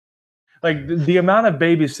Like the amount of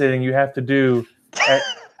babysitting you have to do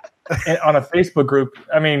on a Facebook group.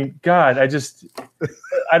 I mean, God,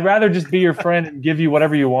 I'd rather just be your friend and give you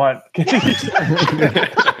whatever you want.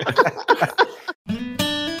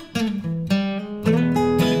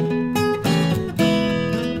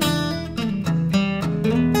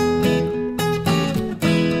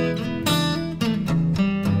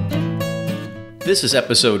 This is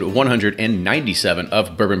episode 197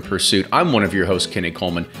 of Bourbon Pursuit. I'm one of your hosts, Kenny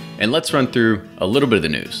Coleman, and let's run through a little bit of the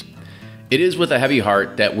news. It is with a heavy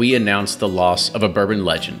heart that we announce the loss of a bourbon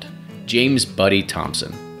legend, James Buddy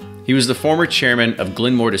Thompson. He was the former chairman of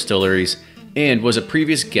Glenmore Distilleries and was a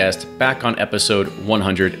previous guest back on episode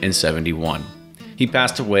 171. He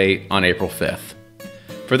passed away on April 5th.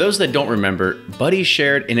 For those that don't remember, Buddy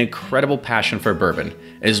shared an incredible passion for bourbon,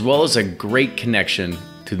 as well as a great connection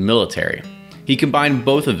to the military. He combined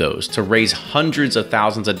both of those to raise hundreds of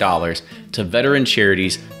thousands of dollars to veteran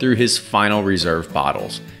charities through his final reserve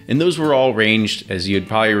bottles. And those were all ranged, as you'd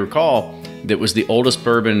probably recall, that was the oldest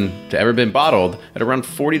bourbon to ever been bottled at around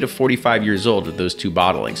 40 to 45 years old with those two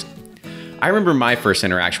bottlings. I remember my first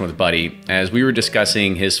interaction with Buddy as we were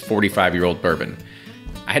discussing his 45-year-old bourbon.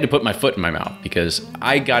 I had to put my foot in my mouth because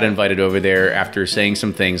I got invited over there after saying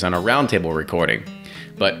some things on a roundtable recording.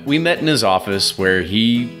 But we met in his office where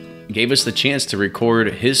he gave us the chance to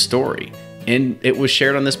record his story, and it was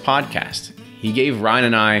shared on this podcast. He gave Ryan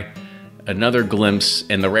and I another glimpse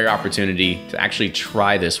and the rare opportunity to actually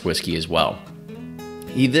try this whiskey as well.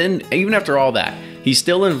 He then, even after all that, he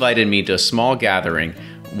still invited me to a small gathering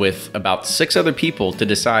with about 6 other people to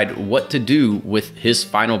decide what to do with his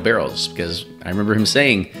final barrels, because I remember him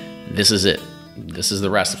saying, this is it. This is the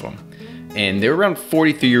rest of them. And they were around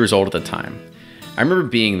 43 years old at the time. I remember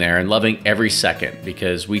being there and loving every second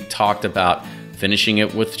because we talked about finishing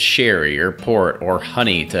it with sherry or port or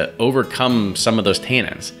honey to overcome some of those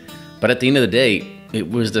tannins. But at the end of the day,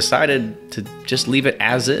 it was decided to just leave it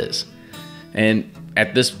as is. And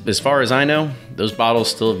as far as I know, those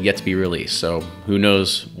bottles still have yet to be released. So who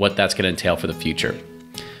knows what that's going to entail for the future.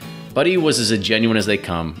 Buddy was as genuine as they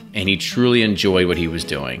come, and he truly enjoyed what he was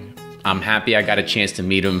doing. I'm happy I got a chance to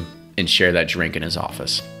meet him and share that drink in his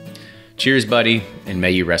office. Cheers, Buddy, and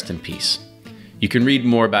may you rest in peace. You can read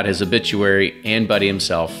more about his obituary and Buddy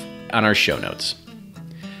himself on our show notes.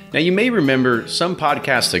 Now, you may remember some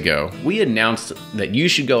podcasts ago, we announced that you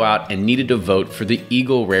should go out and needed to vote for the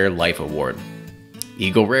Eagle Rare Life Award.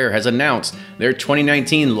 Eagle Rare has announced their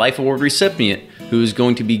 2019 Life Award recipient, who is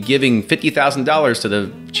going to be giving $50,000 to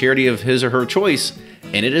the charity of his or her choice,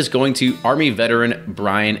 and it is going to Army veteran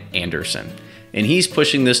Brian Anderson. And he's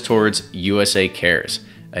pushing this towards USA Cares,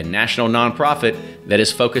 a national nonprofit that is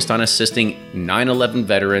focused on assisting 9/11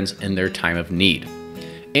 veterans in their time of need.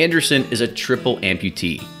 Anderson is a triple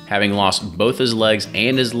amputee, having lost both his legs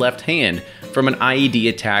and his left hand from an IED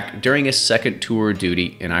attack during his second tour of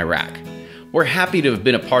duty in Iraq. We're happy to have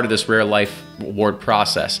been a part of this Rare Life Award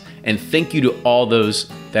process, and thank you to all those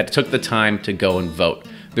that took the time to go and vote.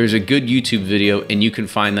 There's a good YouTube video, and you can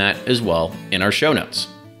find that as well in our show notes.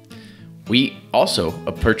 We also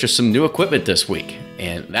purchased some new equipment this week,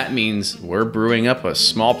 and that means we're brewing up a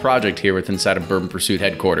small project here inside of Bourbon Pursuit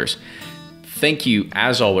headquarters. Thank you,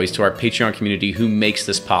 as always, to our Patreon community who makes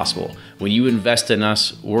this possible. When you invest in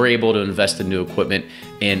us, we're able to invest in new equipment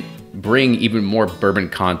and bring even more bourbon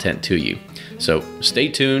content to you. So stay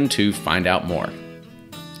tuned to find out more.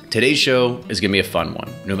 Today's show is going to be a fun one.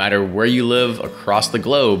 No matter where you live across the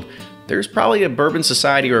globe, there's probably a Bourbon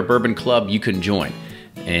Society or a bourbon club you can join.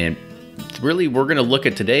 And really, we're going to look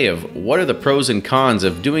at today of what are the pros and cons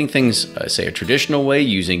of doing things, say, a traditional way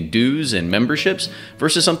using dues and memberships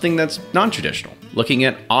versus something that's non-traditional, looking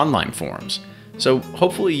at online forums. So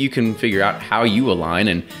hopefully you can figure out how you align,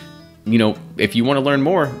 and if you want to learn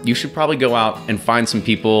more, you should probably go out and find some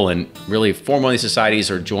people and really form one of these societies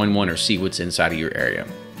or join one or see what's inside of your area.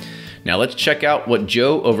 Now let's check out what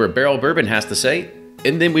Joe over at Barrel Bourbon has to say,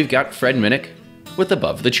 and then we've got Fred Minnick with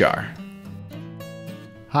Above the Char.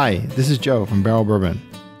 Hi, this is Joe from Barrel Bourbon.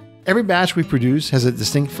 Every batch we produce has a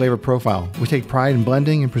distinct flavor profile. We take pride in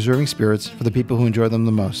blending and preserving spirits for the people who enjoy them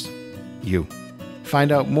the most. You. Find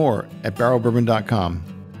out more at barrelbourbon.com.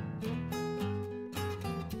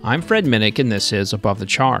 I'm Fred Minnick, and this is Above the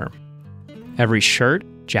Char. Every shirt,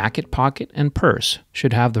 jacket, pocket, and purse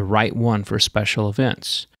should have the right one for special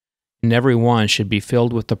events. And every one should be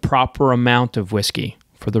filled with the proper amount of whiskey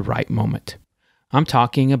for the right moment. I'm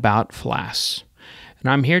talking about flasks. And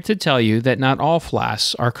I'm here to tell you that not all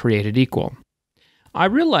flasks are created equal. I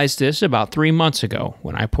realized this about 3 months ago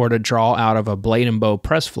when I poured a draw out of a Blade & Bow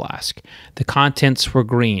press flask. The contents were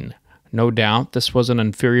green. No doubt this was an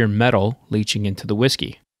inferior metal leaching into the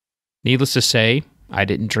whiskey. Needless to say, I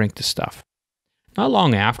didn't drink the stuff. Not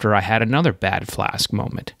long after, I had another bad flask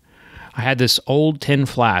moment. I had this old tin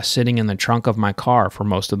flask sitting in the trunk of my car for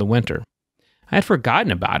most of the winter. I had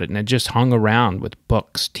forgotten about it and it just hung around with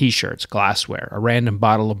books, t-shirts, glassware, a random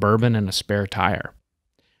bottle of bourbon, and a spare tire.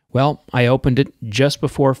 Well, I opened it just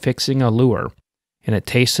before fixing a lure, and it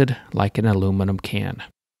tasted like an aluminum can.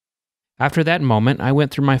 After that moment, I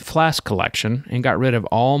went through my flask collection and got rid of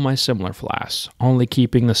all my similar flasks, only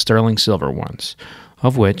keeping the sterling silver ones,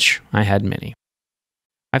 of which I had many.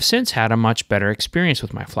 I've since had a much better experience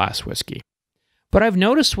with my flask whiskey. But I've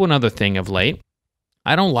noticed one other thing of late.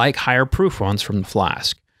 I don't like higher proof ones from the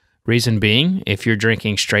flask. Reason being, if you're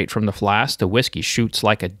drinking straight from the flask, the whiskey shoots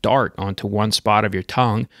like a dart onto one spot of your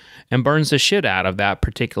tongue and burns the shit out of that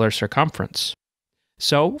particular circumference.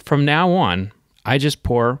 So, from now on, I just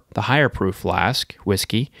pour the higher proof flask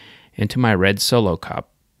whiskey into my red Solo cup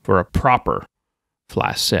for a proper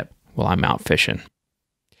flask sip while I'm out fishing.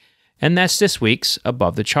 And that's this week's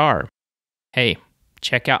Above the Char. Hey,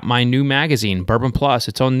 check out my new magazine, Bourbon Plus.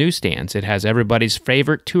 It's on newsstands. It has everybody's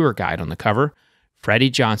favorite tour guide on the cover, Freddie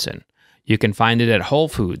Johnson. You can find it at Whole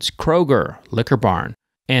Foods, Kroger, Liquor Barn,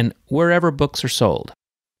 and wherever books are sold.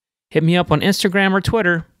 Hit me up on Instagram or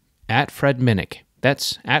Twitter, @Fred Minnick.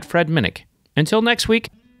 That's @Fred Minnick. Until next week,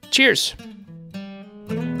 cheers.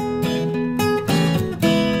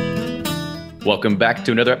 Welcome back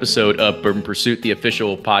to another episode of Bourbon Pursuit, the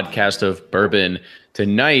official podcast of bourbon.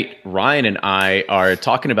 Tonight, Ryan and I are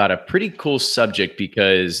talking about a pretty cool subject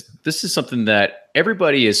because this is something that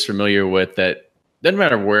everybody is familiar with, that doesn't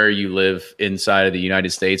matter where you live inside of the United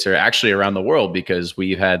States or actually around the world, because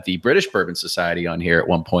we've had the British Bourbon Society on here at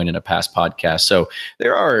one point in a past podcast. So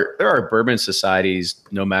there are bourbon societies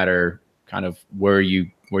no matter kind of where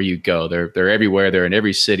you go. They're everywhere. They're in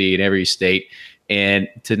every city, in every state. And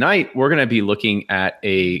tonight we're going to be looking at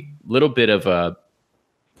a little bit of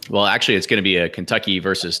actually it's going to be a Kentucky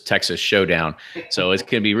versus Texas showdown. So it's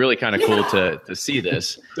going to be really kind of cool to see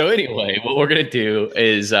this. So anyway, what we're going to do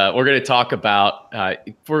is we're going to talk about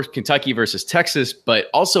first Kentucky versus Texas, but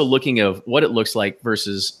also looking at what it looks like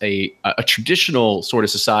versus a traditional sort of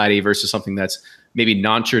society versus something that's maybe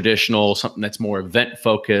non-traditional, something that's more event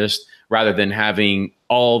focused, rather than having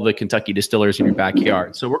all the Kentucky distillers in your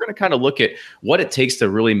backyard. So we're going to kind of look at what it takes to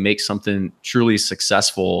really make something truly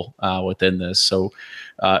successful within this. So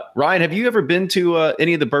Ryan, have you ever been to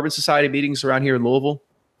any of the Bourbon Society meetings around here in Louisville?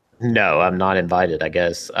 No, I'm not invited, I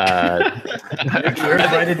guess. You're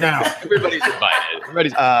invited now. Everybody's invited.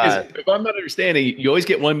 If I'm not understanding, you always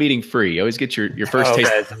get one meeting free. You always get your first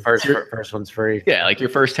taste. The first one's free. Yeah, like your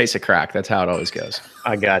first taste of crack. That's how it always goes.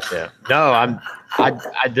 I gotcha. No,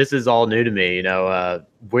 this is all new to me. You know,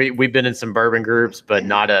 we've been in some bourbon groups, but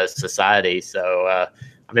not a society. So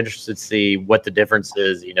I'm interested to see what the difference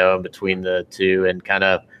is, you know, between the two, and kind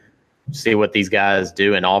of see what these guys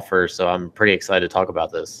do and offer. So I'm pretty excited to talk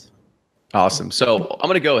about this. Awesome. So I'm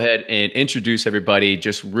going to go ahead and introduce everybody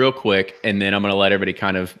just real quick, and then I'm going to let everybody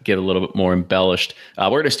kind of get a little bit more embellished. We're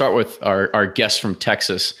going to start with our guest from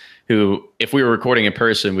Texas, who, if we were recording in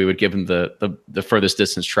person, we would give him the furthest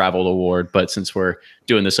distance traveled award. But since we're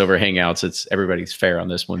doing this over Hangouts, it's everybody's fair on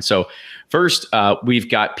this one. So first, we've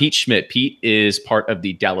got Pete Schmidt. Pete is part of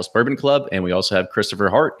the Dallas Bourbon Club, and we also have Kristopher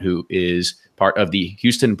Hart, who is part of the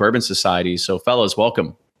Houston Bourbon Society. So fellas,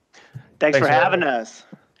 welcome. Thanks for having us.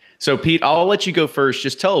 So Pete, I'll let you go first.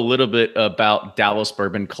 Just tell a little bit about Dallas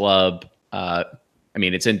Bourbon Club. I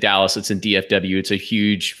mean, it's in Dallas, it's in DFW, it's a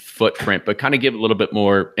huge footprint, but kind of give a little bit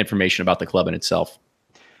more information about the club in itself.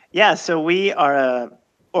 Yeah, so we are an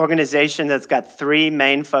organization that's got three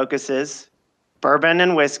main focuses: bourbon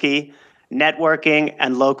and whiskey, networking,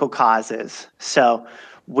 and local causes. So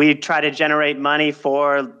we try to generate money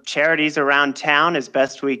for charities around town as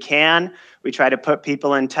best we can. We try to put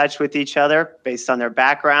people in touch with each other based on their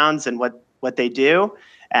backgrounds and what they do.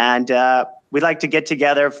 And we like to get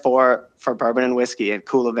together for bourbon and whiskey at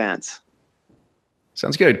cool events.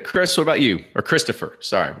 Sounds good. Chris, what about you? Or Kristopher.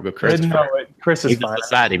 Sorry, we'll go Kristopher. No, Chris is He's fine. a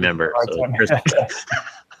society member.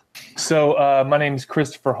 So my name is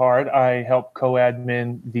Kristopher Hart. I help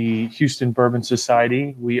co-admin the Houston Bourbon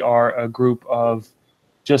Society. We are a group of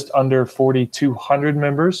just under 4,200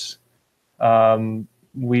 members.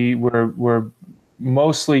 We're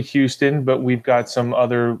mostly Houston, but we've got some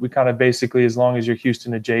other, we kind of basically, as long as you're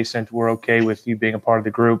Houston adjacent, we're okay with you being a part of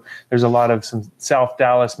the group. There's a lot of some South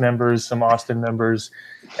Dallas members, some Austin members.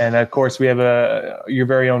 And of course we have your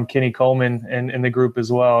very own Kenny Coleman in the group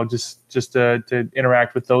as well, just to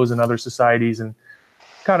interact with those and other societies and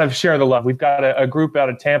kind of share the love. We've got a group out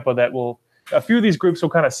of Tampa that a few of these groups will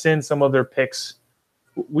kind of send some of their picks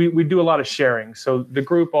we do a lot of sharing. So the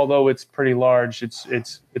group, although it's pretty large,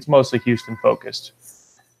 it's mostly Houston focused.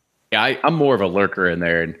 Yeah, I'm more of a lurker in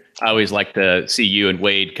there, and I always like to see you and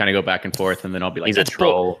Wade kind of go back and forth, and then I'll be like, he's a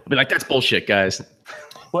troll. I'll be like, that's bullshit, guys.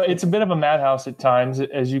 Well, it's a bit of a madhouse at times,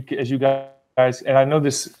 as you guys, and I know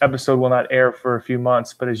this episode will not air for a few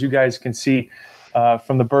months, but as you guys can see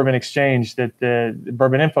from the Bourbon Exchange, that the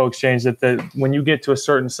Bourbon Info Exchange, that when you get to a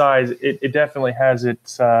certain size, it definitely has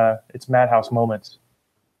its madhouse moments.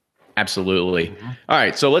 Absolutely. Mm-hmm. All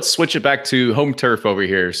right, so let's switch it back to home turf over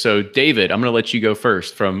here. So, David, I'm going to let you go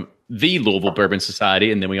first from the Louisville Bourbon Society,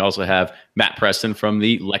 and then we also have Matt Preston from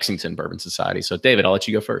the Lexington Bourbon Society. So, David, I'll let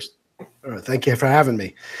you go first. All right, thank you for having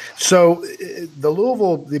me. So,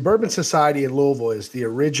 the Bourbon Society in Louisville is the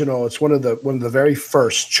original. It's one of the very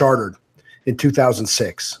first chartered in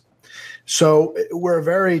 2006. So, we're a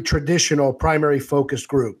very traditional, primary focused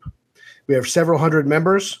group. We have several hundred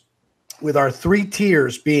members, with our 3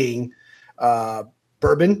 tiers being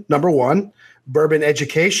bourbon, number 1, bourbon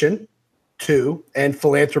education, 2, and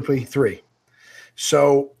philanthropy, 3.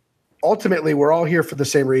 So ultimately, we're all here for the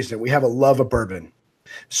same reason. We have a love of bourbon.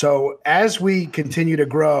 So as we continue to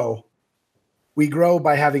grow, we grow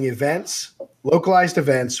by having events, localized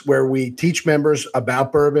events, where we teach members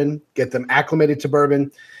about bourbon, get them acclimated to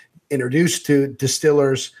bourbon, introduced to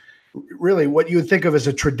distillers, really what you would think of as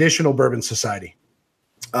a traditional bourbon society.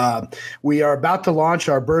 We are about to launch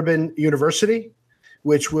our Bourbon University,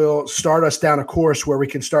 which will start us down a course where we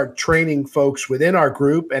can start training folks within our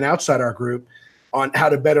group and outside our group on how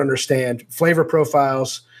to better understand flavor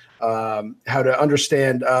profiles, how to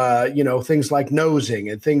understand, things like nosing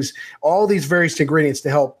and things, all these various ingredients to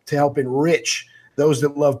help enrich those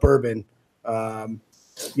that love bourbon,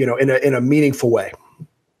 in a meaningful way.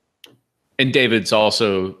 And David's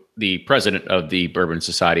also the president of the Bourbon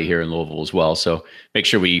Society here in Louisville as well. So make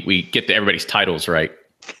sure we get everybody's titles right.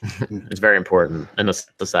 It's very important in the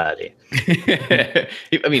society. I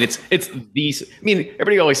mean,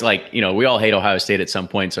 everybody always we all hate Ohio State at some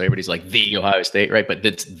point. So everybody's like the Ohio State, right? But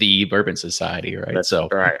it's the Bourbon Society, right? That's so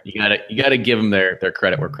right. You gotta give them their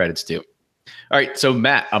credit where credit's due. All right. So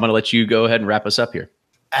Matt, I'm going to let you go ahead and wrap us up here.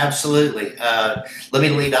 Absolutely. Let me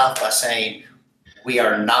lead off by saying we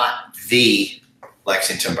are not the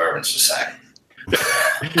Lexington Bourbon Society.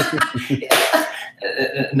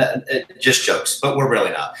 Just jokes, but we're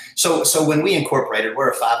really not. So when we incorporated,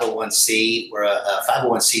 we're a 501c. We're a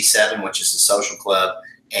 501c7, which is a social club,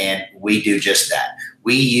 and we do just that.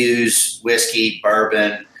 We use whiskey,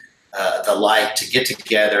 bourbon, the like to get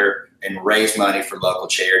together and raise money for local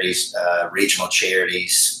charities, regional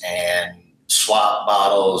charities, and swap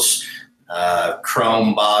bottles,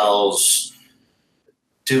 chrome bottles,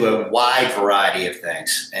 do a wide variety of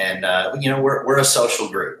things. And, we're a social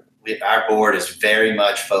group. Our board is very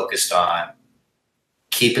much focused on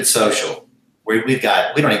keep it social. We don't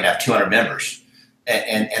even have 200 members,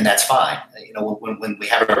 and that's fine. When we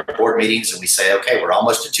have our board meetings and we say, okay, we're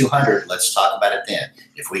almost to 200, let's talk about it then.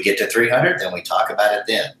 If we get to 300, then we talk about it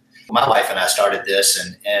then. My wife and I started this,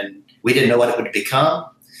 and we didn't know what it would become.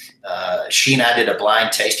 She and I did a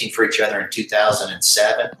blind tasting for each other in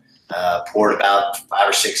 2007. Poured about 5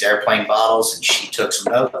 or 6 airplane bottles, and she took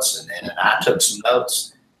some notes, and then I took some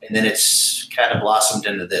notes, and then it's kind of blossomed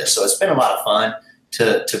into this. So it's been a lot of fun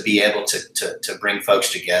to be able to bring folks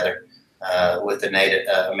together with the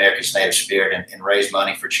America's native spirit and raise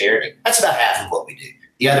money for charity. That's about half of what we do.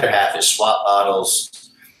 The other half is swap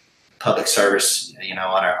bottles, public service, on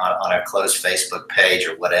our closed Facebook page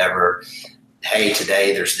or whatever. Hey,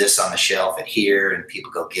 today there's this on the shelf at here, and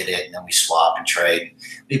people go get it, and then we swap and trade.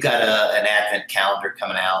 We've got an Advent calendar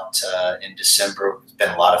coming out in December. It's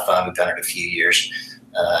been a lot of fun. We've done it a few years.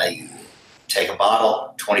 You take a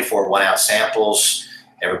bottle, 24 1-ounce samples.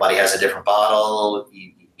 Everybody has a different bottle.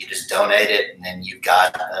 You just donate it, and then you've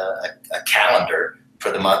got a calendar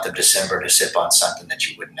for the month of December to sip on something that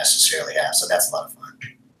you wouldn't necessarily have. So that's a lot of fun.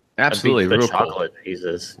 Absolutely. The real chocolate cool.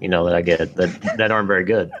 pieces, that I get that aren't very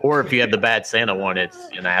good. Or if you have the bad Santa one, it's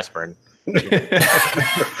an aspirin.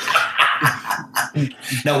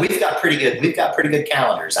 No, we've got pretty good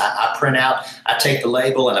calendars. I print out, I take the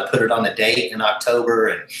label and I put it on the date in October,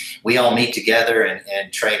 and we all meet together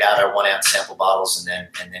and trade out our 1-ounce sample bottles and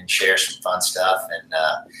then share some fun stuff. And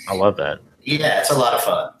I love that. Yeah, it's a lot of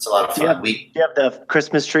fun. It's a lot of fun. Do you have the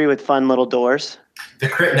Christmas tree with fun little doors?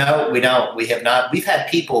 No, we don't. We have not. We've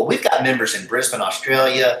got members in Brisbane,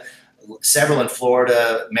 Australia, several in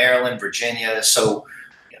Florida, Maryland, Virginia. So,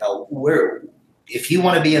 if you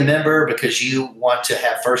want to be a member because you want to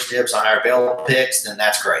have first dibs on our bell picks, then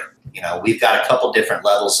that's great. You know, we've got a couple different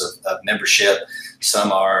levels of membership.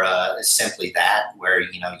 Some are simply that, where,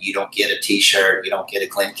 you know, you don't get a T-shirt, you don't get a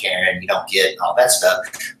Glencairn, you don't get all that stuff,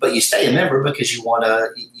 but you stay a member because you want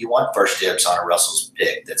first dibs on a Russell's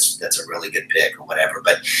pick. That's a really good pick or whatever.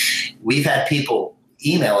 But we've had people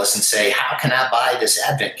email us and say, "How can I buy this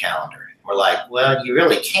Advent calendar?" And we're like, "Well, you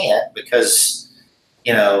really can't, because,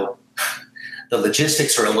 you know, the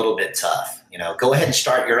logistics are a little bit tough. You know, go ahead and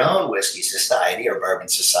start your own whiskey society or bourbon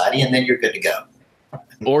society, and then you're good to go."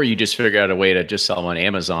 Or you just figure out a way to just sell them on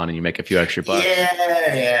Amazon and you make a few extra bucks.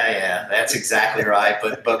 Yeah. That's exactly right.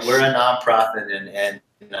 But we're a nonprofit, and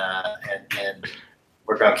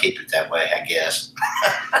we're going to keep it that way, I guess.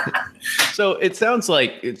 So it sounds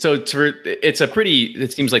like it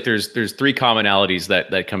seems like there's three commonalities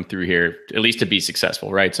that come through here, at least to be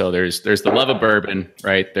successful, right? So there's the love of bourbon,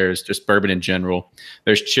 right? There's just bourbon in general.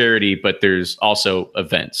 There's charity, but there's also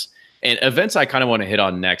events. And events I kind of want to hit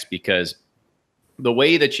on next, because the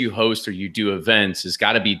way that you host or you do events has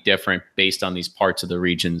got to be different based on these parts of the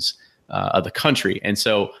regions of the country. And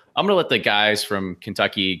so I'm going to let the guys from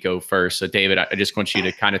Kentucky go first. So David, I just want you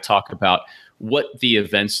to kind of talk about what the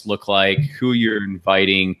events look like, who you're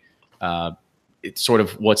inviting. It's sort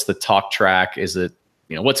of, what's the talk track? Is it,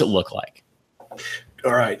 you know, what's it look like?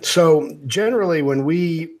 All right. So generally, when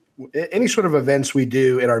any sort of events we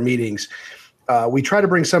do at our meetings, we try to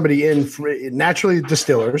bring somebody in, naturally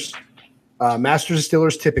distillers, master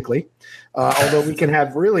distillers typically, although we can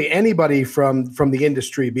have really anybody from the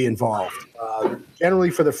industry be involved.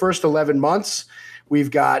 Generally, for the first 11 months,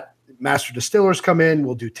 we've got master distillers come in.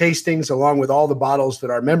 We'll do tastings along with all the bottles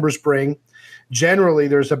that our members bring. Generally,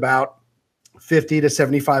 there's about 50 to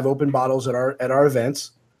 75 open bottles at our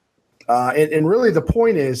events. And really the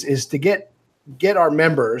point is to get our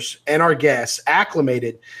members and our guests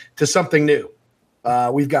acclimated to something new.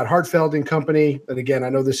 We've got Hartfeld and Company, and again, I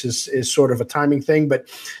know this is sort of a timing thing, but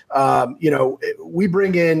we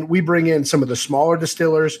bring in some of the smaller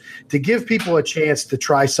distillers to give people a chance to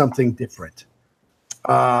try something different.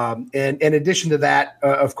 And in addition to that,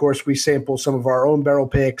 of course, we sample some of our own barrel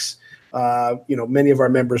picks. Many of our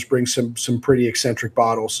members bring some pretty eccentric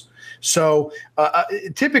bottles. So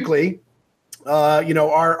typically,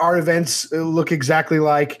 our events look exactly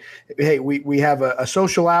like, hey, we have a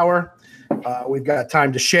social hour. We've got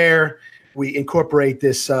time to share. We incorporate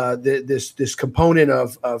this component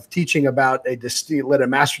of teaching about let a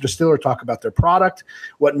master distiller talk about their product,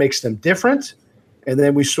 what makes them different, and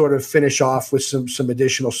then we sort of finish off with some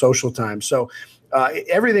additional social time. So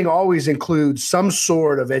everything always includes some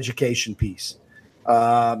sort of education piece.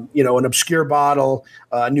 An obscure bottle,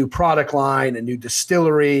 a new product line, a new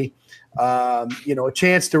distillery. A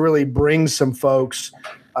chance to really bring some folks,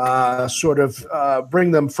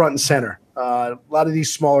 bring them front and center. A lot of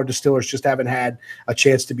these smaller distillers just haven't had a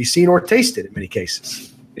chance to be seen or tasted in many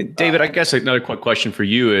cases. David, I guess another quick question for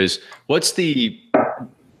you is,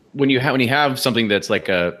 when you have something that's like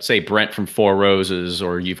say Brent from Four Roses,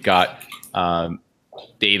 or you've got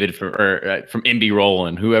David from MB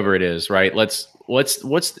Roland, whoever it is, right?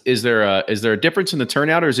 Is there a difference in the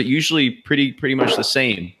turnout, or is it usually pretty much the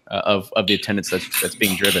same of the attendance that's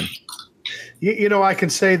being driven? I can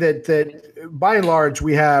say that by and large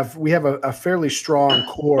we have a fairly strong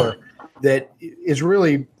core that is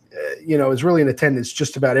really in attendance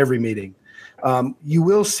just about every meeting. You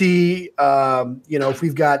will see, if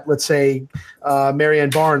we've got, let's say,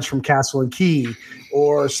 Marianne Barnes from Castle and Key,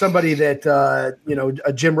 or somebody that,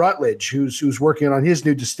 a Jim Rutledge who's working on his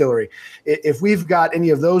new distillery. If we've got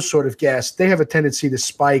any of those sort of guests, they have a tendency to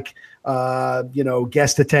spike,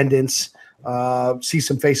 guest attendance, see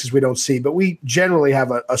some faces we don't see. But we generally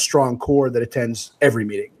have a strong core that attends every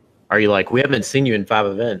meeting. Are you like, we haven't seen you in 5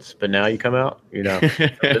 events, but now you come out? Yes,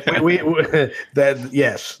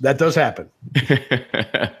 that does happen.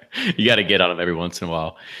 You got to get on them every once in a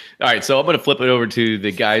while. All right, so I'm going to flip it over to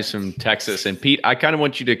the guys from Texas. And Pete, I kind of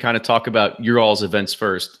want you to kind of talk about your all's events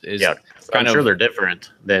first. I'm sure they're different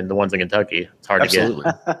than the ones in Kentucky. It's hard to get.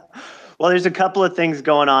 Well, there's a couple of things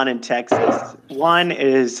going on in Texas. One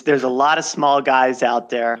is there's a lot of small guys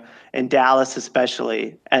out there, in Dallas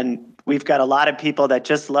especially, and we've got a lot of people that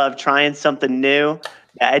just love trying something new,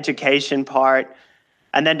 the education part,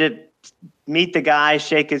 and then to meet the guy,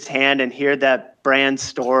 shake his hand, and hear that brand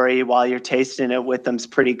story while you're tasting it with them is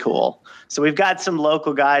pretty cool. So we've got some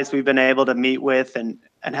local guys we've been able to meet with and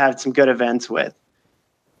have some good events with.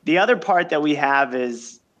 The other part that we have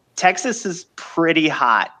is Texas is pretty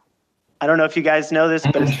hot. I don't know if you guys know this,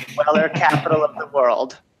 but it's the weather capital of the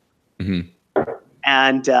world. Mm-hmm.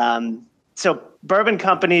 And so bourbon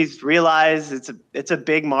companies realize it's a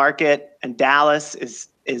big market, and Dallas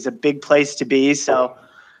is a big place to be. So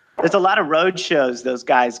There's a lot of road shows those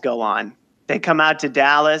guys go on. They come out to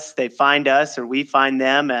Dallas, they find us or we find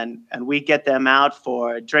them, and we get them out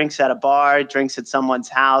for drinks at a bar, drinks at someone's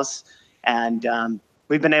house. And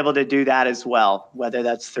we've been able to do that as well, whether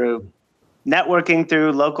that's through networking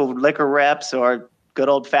through local liquor reps or good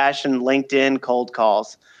old-fashioned LinkedIn cold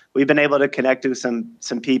calls. We've been able to connect with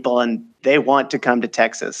some people, and they want to come to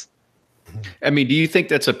Texas. I mean, do you think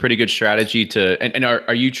that's a pretty good strategy and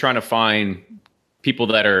are you trying to find people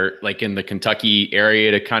that are like in the Kentucky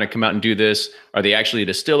area to kind of come out and do this? Are they actually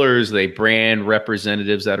distillers? Are they brand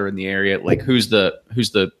representatives that are in the area? Like who's the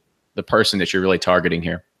person that you're really targeting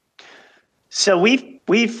here? So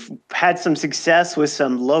we've had some success with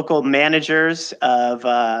some local managers of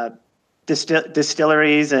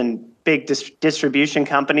distilleries and big distribution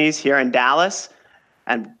companies here in Dallas,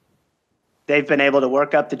 and they've been able to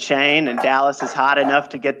work up the chain, and Dallas is hot enough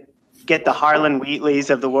to get the Harlan Wheatleys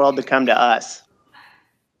of the world to come to us.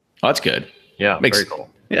 Oh, that's good. Yeah, very cool.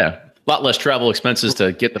 Yeah, a lot less travel expenses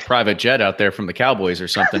to get the private jet out there from the Cowboys or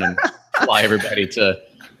something and fly everybody to.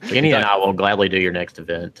 Kenny and I will gladly do your next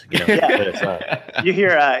event. You know, yeah. You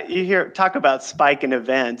hear talk about spike in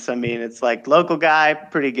events. I mean, it's like local guy,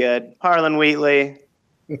 pretty good. Harlan Wheatley,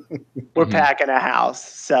 we're packing a house.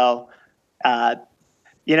 So,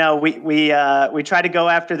 we try to go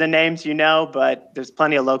after the names, but there's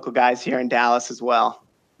plenty of local guys here in Dallas as well.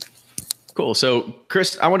 Cool. So,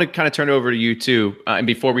 Chris, I want to kind of turn it over to you too. And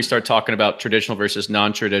before we start talking about traditional versus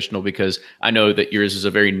non-traditional, because I know that yours is a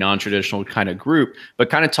very non-traditional kind of group, but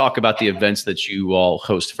kind of talk about the events that you all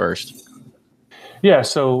host first. Yeah.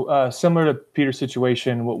 So similar to Peter's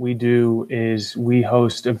situation, what we do is we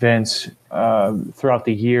host events throughout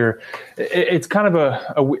the year. It's kind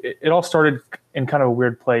of it all started in kind of a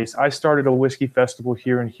weird place. I started a whiskey festival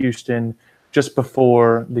here in Houston just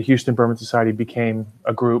before the Houston Bourbon Society became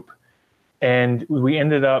a group. And we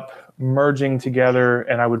ended up merging together,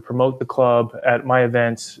 and I would promote the club at my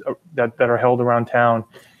events that are held around town.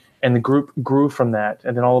 And the group grew from that.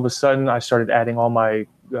 And then all of a sudden, I started adding all my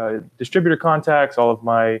distributor contacts, all of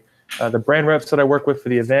my the brand reps that I work with for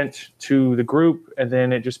the event to the group. And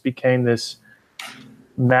then it just became this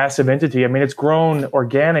massive entity. I mean, it's grown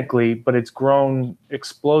organically, but it's grown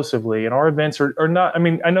explosively. And our events are not, I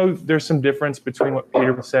mean, I know there's some difference between what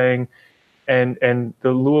Peter was saying and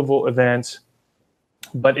the Louisville events,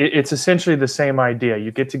 but it's essentially the same idea.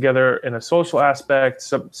 You get together in a social aspect,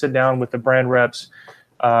 sit down with the brand reps.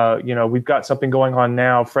 We've got something going on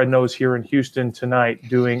now. Fred knows here in Houston tonight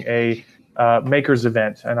doing a makers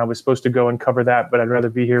event, and I was supposed to go and cover that, but I'd rather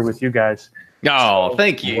be here with you guys. Oh,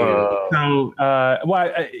 thank you. So,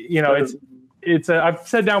 I've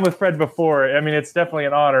sat down with Fred before. I mean, it's definitely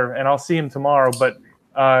an honor, and I'll see him tomorrow. But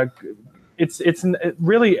it's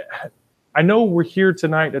really. I know we're here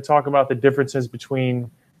tonight to talk about the differences between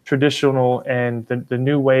traditional and the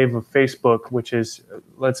new wave of Facebook, which is,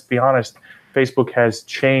 let's be honest, Facebook has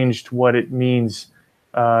changed what it means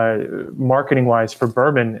marketing-wise for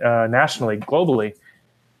bourbon nationally, globally.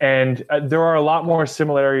 And there are a lot more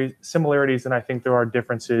similarities than I think there are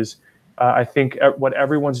differences. I think what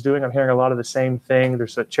everyone's doing, I'm hearing a lot of the same thing.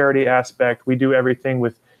 There's a charity aspect. We do everything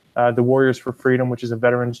with the Warriors for Freedom, which is a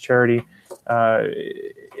veterans charity. I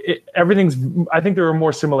think there are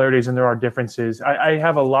more similarities than there are differences. I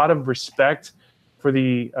have a lot of respect for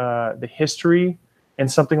the history in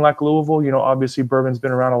something like Louisville. Obviously bourbon's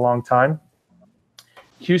been around a long time.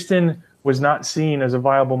 Houston was not seen as a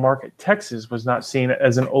viable market. Texas was not seen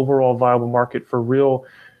as an overall viable market for real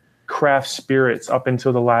craft spirits up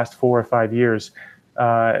until the last 4 or 5 years.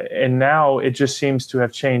 And now it just seems to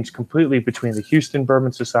have changed completely between the Houston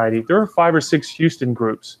Bourbon Society. There are 5 or 6 Houston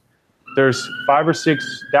groups. There's 5 or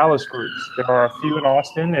 6 Dallas groups. There are a few in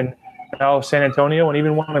Austin and now San Antonio, and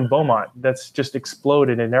even one in Beaumont that's just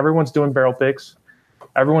exploded. And everyone's doing barrel picks.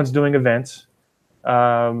 Everyone's doing events.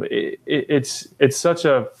 It's such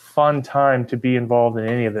a fun time to be involved in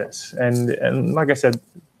any of this. And like I said,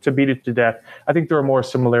 to beat it to death, I think there are more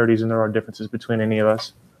similarities than there are differences between any of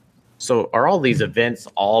us. So are all these events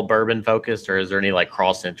all bourbon focused, or is there any like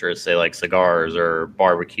cross interests, say like cigars or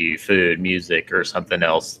barbecue, food, music, or something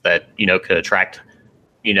else that, could attract,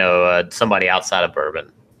 somebody outside of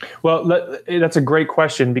bourbon? Well, that's a great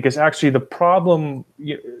question, because actually the problem,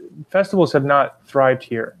 festivals have not thrived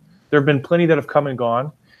here. There have been plenty that have come and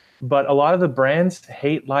gone, but a lot of the brands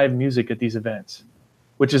hate live music at these events,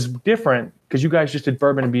 which is different because you guys just did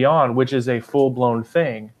Bourbon and Beyond, which is a full-blown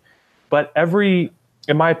thing. But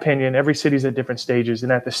in my opinion, every city's at different stages.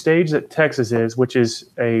 And at the stage that Texas is, which is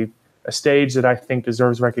a stage that I think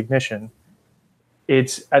deserves recognition,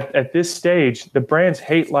 it's at this stage, the brands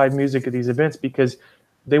hate live music at these events because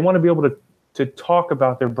they want to be able to to talk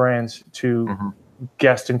about their brands to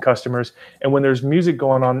guests and customers. And when there's music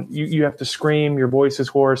going on, you have to scream, your voice is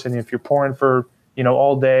hoarse, and if you're pouring for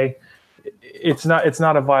all day, it's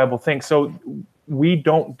not a viable thing. So we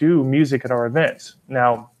don't do music at our events.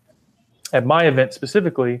 Now, at my event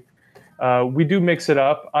specifically, we do mix it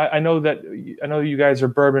up. I know you guys are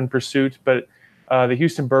Bourbon Pursuit, but the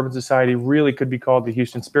Houston Bourbon Society really could be called the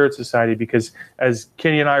Houston Spirit Society, because as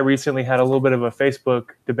Kenny and I recently had a little bit of a Facebook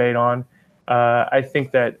debate on, I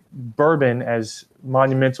think that bourbon, as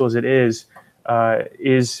monumental as it is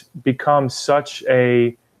become such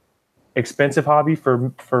a expensive hobby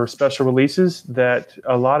for special releases that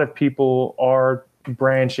a lot of people are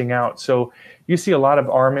branching out. So you see a lot of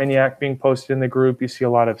Armagnac being posted in the group. You see a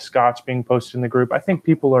lot of Scotch being posted in the group. I think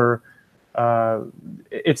people are,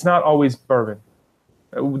 it's not always bourbon.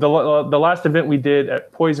 The last event we did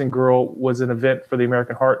at Poison Girl was an event for the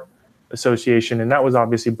American Heart Association, and that was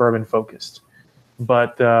obviously bourbon focused.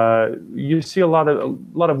 But you see a lot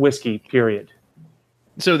of whiskey, period.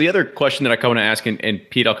 So the other question that I kind of want to ask, and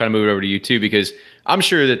Pete, I'll kind of move it over to you too, because I'm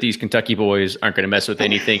sure that these Kentucky boys aren't going to mess with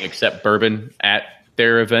anything except bourbon at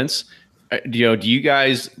their events. Do you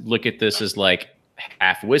guys look at this as like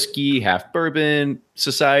half whiskey, half bourbon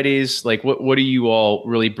societies? Like what do you all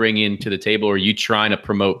really bring into the table? Or are you trying to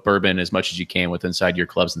promote bourbon as much as you can with inside your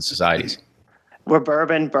clubs and societies? We're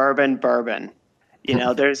bourbon.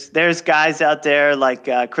 There's guys out there like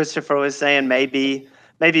Kristopher was saying, maybe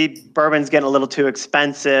bourbon's getting a little too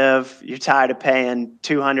expensive. You're tired of paying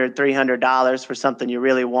 $200, $300 for something you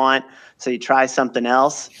really want, so you try something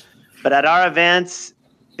else. But at our events,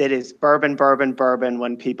 it is bourbon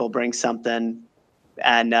when people bring something,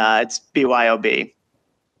 and it's BYOB.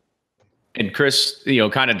 And Chris,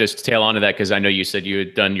 kind of just tail on to that, because I know you said you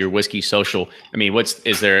had done your whiskey social. I mean,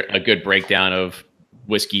 is there a good breakdown of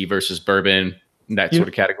whiskey versus bourbon, that sort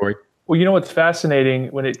of category? Well, what's fascinating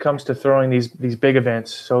when it comes to throwing these big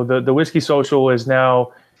events. So the Whiskey Social is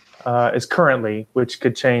now is currently, which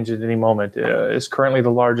could change at any moment, is currently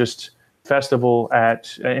the largest festival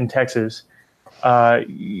in Texas.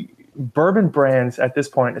 Bourbon brands at this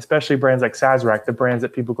point, especially brands like Sazerac, the brands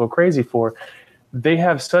that people go crazy for, they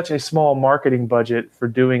have such a small marketing budget for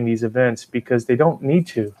doing these events because they don't need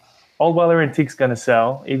to. Old Weller Antique's going to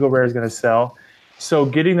sell. Eagle Rare is going to sell. So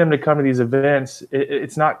getting them to come to these events,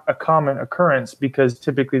 it's not a common occurrence because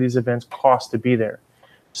typically these events cost to be there.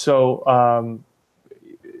 So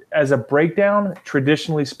as a breakdown,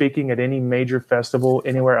 traditionally speaking, at any major festival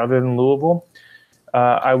anywhere other than Louisville,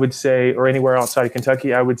 I would say, or anywhere outside of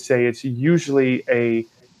Kentucky, I would say it's usually a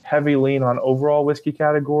heavy lean on overall whiskey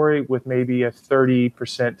category with maybe a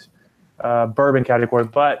 30% bourbon category.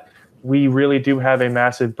 But we really do have a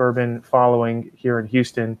massive bourbon following here in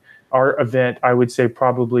Houston. Our event, I would say,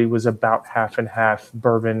 probably was about half and half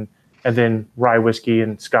bourbon, and then rye whiskey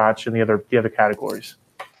and Scotch and the other categories.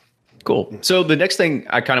 Cool. So the next thing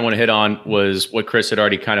I kind of want to hit on was what Chris had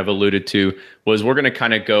already kind of alluded to, was we're going to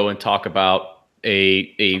kind of go and talk about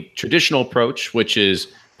a traditional approach, which is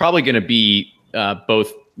probably going to be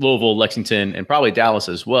both Louisville, Lexington, and probably Dallas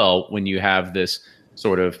as well. When you have this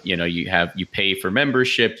sort of, you pay for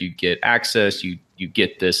membership, you get access, you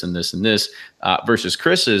get this and this and this, versus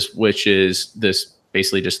Chris's, which is this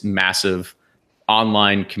basically just massive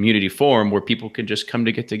online community forum where people can just come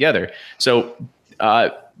to get together. So,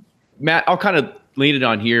 Matt, I'll kind of lean it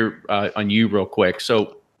on here on you real quick.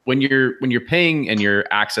 So when you're paying and you're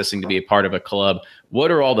accessing to be a part of a club, what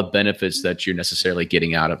are all the benefits that you're necessarily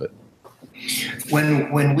getting out of it?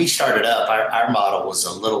 When we started up, our model was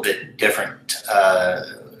a little bit different.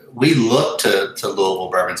 We looked to Louisville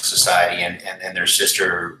Bourbon Society and their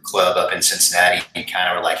sister club up in Cincinnati and kind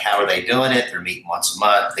of were like, how are they doing it? They're meeting once a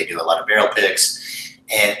month. They do a lot of barrel picks.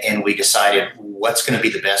 And we decided what's going to be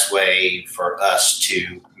the best way for us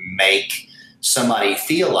to make somebody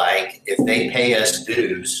feel like if they pay us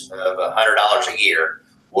dues of $100 a year,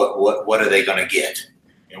 what are they going to get?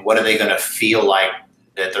 And what are they going to feel like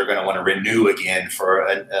that they're going to want to renew again for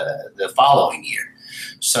the following year?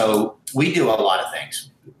 So we do a lot of things.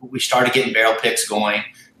 We started getting barrel picks going,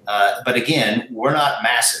 but again, we're not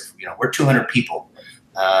massive. We're 200 people,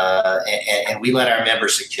 and we let our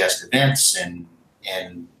members suggest events, and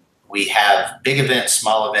we have big events,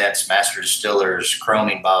 small events, master distillers,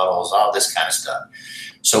 chroming bottles, all this kind of stuff.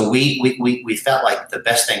 So we felt like the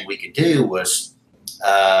best thing we could do was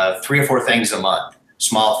 3 or 4 things a month.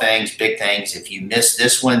 Small things, big things. If you miss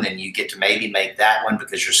this one, then you get to maybe make that one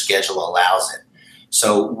because your schedule allows it.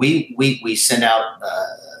 So we send out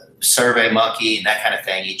Survey Monkey and that kind of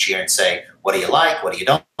thing each year and say, what do you like? What do you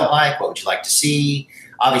don't like? What would you like to see?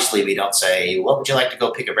 Obviously, we don't say, "What would you like to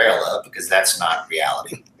go pick a barrel of?" because that's not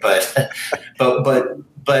reality. But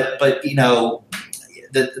you know,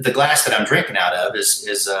 the glass that I'm drinking out of is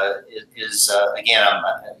again,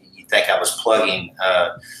 you think I was plugging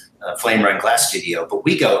Flame Run Glass Studio, but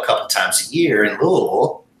we go a couple times a year in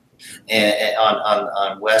Louisville and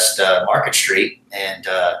on West Market Street, and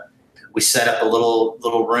we set up a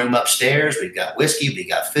little room upstairs. We've got whiskey, we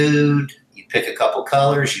got food. You pick a couple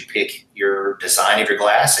colors, you pick your design of your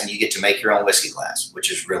glass, and you get to make your own whiskey glass,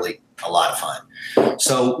 which is really a lot of fun.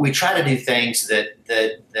 So we try to do things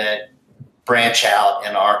that branch out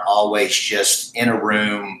and aren't always just in a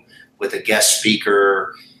room with a guest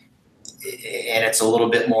speaker. And it's a little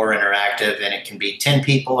bit more interactive, and it can be 10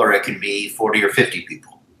 people or it can be 40 or 50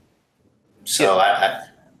 people. So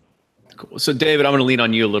Cool. So David, I'm going to lean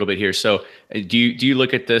on you a little bit here. So do you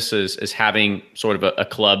look at this as having sort of a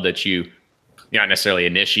club that you're not necessarily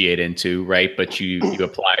initiate into, right? But you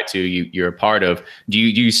apply to, you're a part of. Do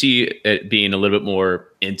you see it being a little bit more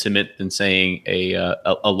intimate than saying a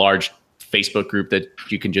large Facebook group that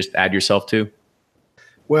you can just add yourself to?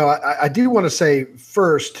 Well, I do want to say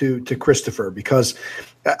first to Kristopher, because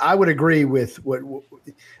I would agree with what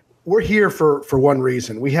we're here for one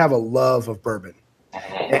reason. We have a love of bourbon,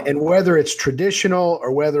 and whether it's traditional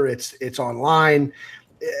or whether it's online,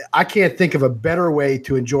 I can't think of a better way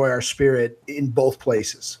to enjoy our spirit in both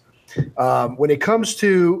places. When it comes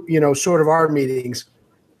to, sort of our meetings,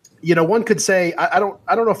 one could say, I don't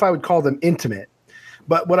know if I would call them intimate.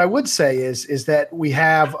 But what I would say is that we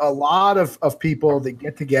have a lot of people that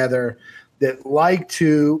get together that like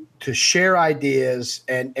to share ideas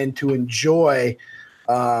and to enjoy,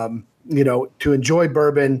 bourbon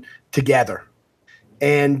together.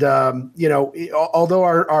 And, although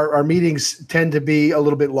our meetings tend to be a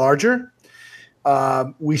little bit larger,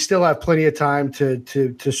 we still have plenty of time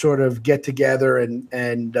to sort of get together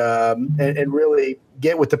and really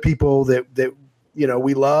get with the people that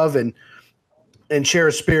we love and share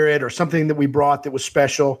a spirit or something that we brought that was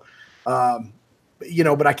special.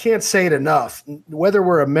 But I can't say it enough. Whether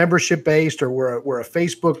we're a membership based or we're a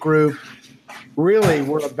Facebook group, really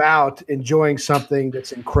we're about enjoying something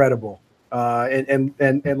that's incredible.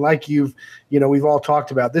 And like we've all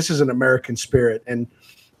talked about, this is an American spirit, and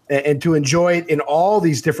to enjoy it in all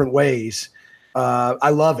these different ways. I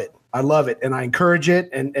love it. And I encourage it.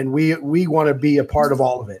 And we want to be a part of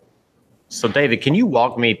all of it. So David, can you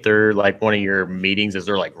walk me through like one of your meetings? Is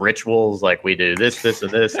there like rituals, like we do this, and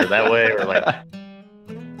this, or that way, or like?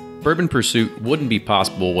 Bourbon Pursuit wouldn't be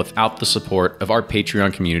possible without the support of our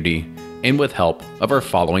Patreon community and with help of our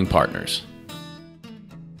following partners.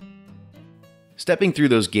 Stepping through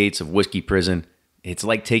those gates of whiskey prison, it's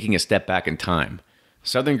like taking a step back in time.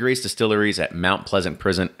 Southern Grace Distilleries at Mount Pleasant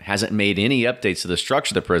Prison hasn't made any updates to the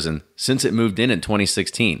structure of the prison since it moved in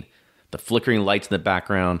 2016. The flickering lights in the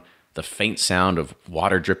background, the faint sound of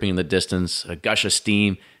water dripping in the distance, a gush of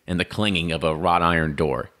steam, and the clanging of a wrought iron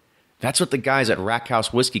door. That's what the guys at Rack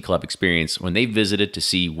House Whiskey Club experienced when they visited to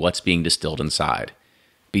see what's being distilled inside.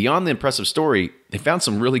 Beyond the impressive story, they found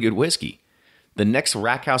some really good whiskey. The next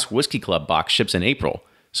Rack House Whiskey Club box ships in April,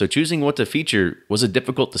 so choosing what to feature was a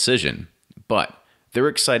difficult decision. But they're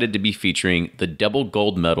excited to be featuring the double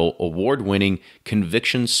gold medal award-winning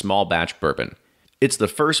Conviction Small Batch Bourbon. It's the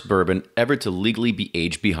first bourbon ever to legally be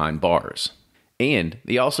aged behind bars. And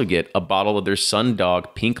they also get a bottle of their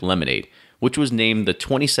Sundog Pink Lemonade, which was named the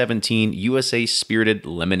 2017 USA Spirited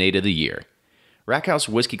Lemonade of the Year. Rack House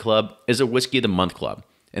Whiskey Club is a Whiskey of the Month club,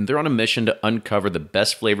 and they're on a mission to uncover the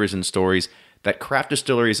best flavors and stories that craft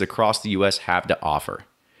distilleries across the U.S. have to offer.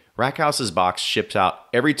 Rack House's box ships out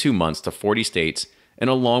every 2 months to 40 states,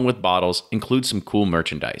 and along with bottles includes some cool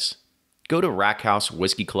merchandise. Go to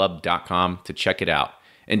rackhousewhiskeyclub.com to check it out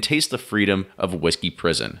and taste the freedom of whiskey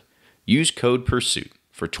prison. Use code PURSUIT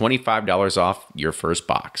for $25 off your first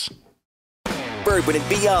box. Bourbon and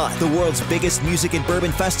Beyond, the world's biggest music and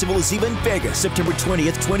bourbon festival, is even bigger. September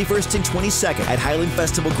 20th, 21st, and 22nd at Highland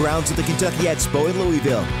Festival Grounds at the Kentucky Expo in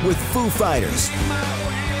Louisville with Foo Fighters,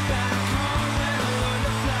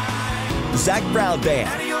 Zach Brown Band,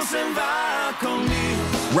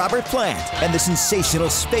 Robert Plant, and the sensational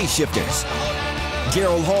Space Shifters.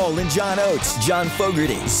 Gerald Hall and John Oates, John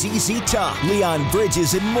Fogerty, ZZ Top, Leon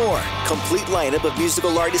Bridges, and more. Complete lineup of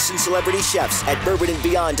musical artists and celebrity chefs at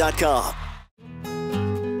bourbonandbeyond.com.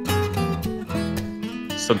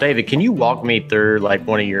 So David, can you walk me through like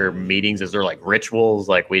one of your meetings? Is there like rituals,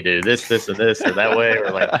 like we do this, and this, or that way,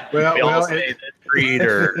 or like we all say this creed,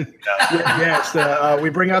 or yes, we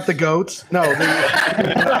bring out the goats. No,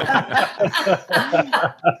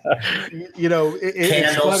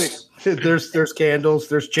 it's funny. There's candles,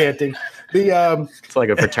 there's chanting. It's like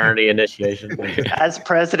a fraternity initiation. As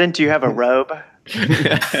president, do you have a robe?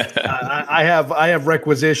 I have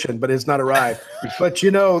requisition, but it's not arrived. But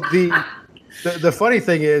the funny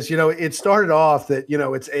thing is, it started off that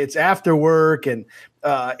it's after work and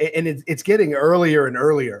it's getting earlier and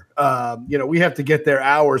earlier. We have to get there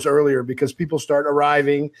hours earlier because people start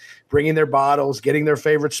arriving, bringing their bottles, getting their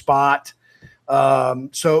favorite spot.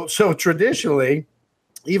 So traditionally,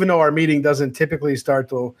 even though our meeting doesn't typically start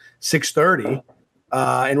till 6:30,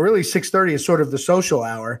 and really 6:30 is sort of the social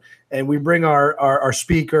hour, and we bring our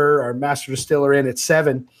speaker, our master distiller in at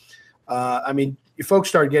 7. Folks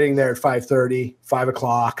start getting there at 5:30, 5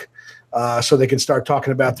 o'clock, so they can start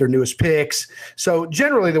talking about their newest picks. So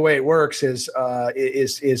generally, the way it works is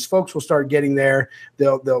folks will start getting there.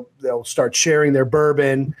 They'll start sharing their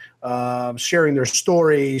bourbon, sharing their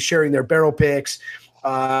stories, sharing their barrel picks,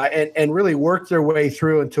 and really work their way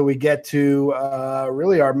through until we get to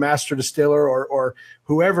really our master distiller or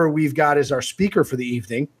whoever we've got as our speaker for the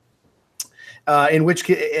evening. In which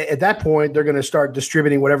at that point they're going to start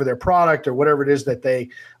distributing whatever their product or whatever it is that they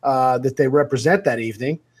represent that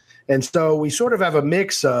evening, and so we sort of have a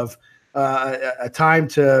mix of a time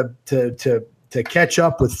to catch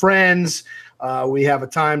up with friends. We have a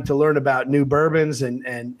time to learn about new bourbons and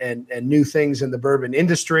new things in the bourbon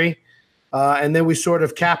industry, and then we sort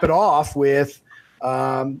of cap it off with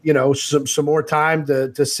some more time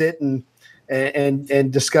to sit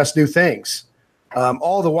and discuss new things.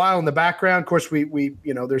 All the while in the background, of course, we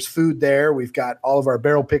there's food there. We've got all of our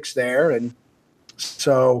barrel picks there, and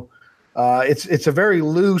so it's a very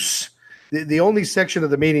loose. The only section of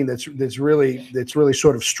the meeting that's really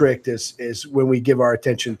sort of strict is when we give our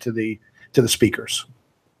attention to the speakers.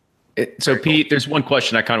 So Pete, there's one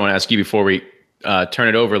question I kind of want to ask you before we turn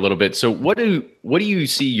it over a little bit. So what do you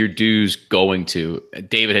see your dues going to?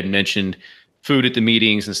 David had mentioned food at the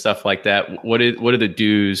meetings and stuff like that. What are the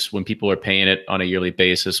dues when people are paying it on a yearly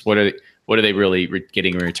basis? What are they really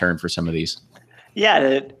getting in return for some of these?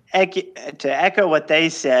 Yeah, to echo what they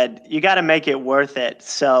said, you got to make it worth it.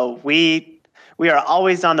 So we are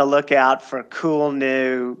always on the lookout for cool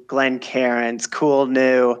new Glencairns, cool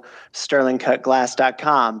new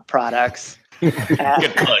SterlingCutGlass.com products. Good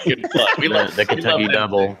plug. We love the Kentucky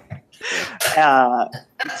Double.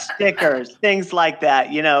 Stickers, things like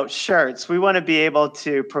that, shirts. We want to be able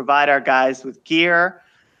to provide our guys with gear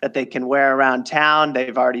that they can wear around town.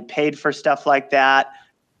 They've already paid for stuff like that,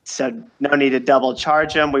 so no need to double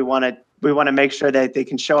charge them. We want to make sure that they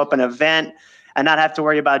can show up an event and not have to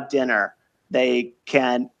worry about dinner. They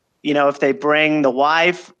can, if they bring the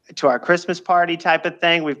wife to our Christmas party type of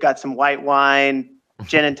thing, we've got some white wine,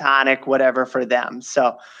 gin and tonic, whatever for them.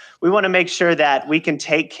 So we want to make sure that we can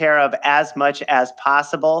take care of as much as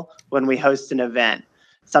possible when we host an event.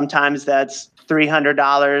 Sometimes that's $300,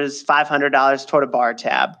 $500 toward a bar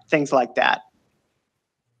tab, things like that.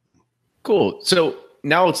 Cool. So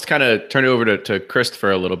now let's kind of turn it over to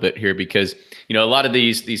Kristopher a little bit here, because a lot of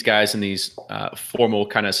these guys in these formal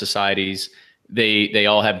kind of societies, they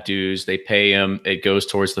all have dues. They pay them. It goes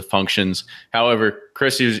towards the functions. However,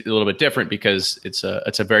 Chris is a little bit different because it's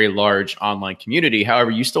a very large online community.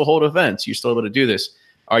 However, you still hold events. You're still able to do this.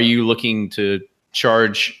 Are you looking to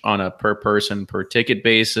charge on a per person, per ticket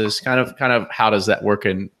basis? Kind of how does that work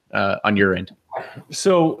on your end?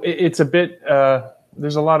 So it's a bit.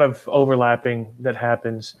 There's a lot of overlapping that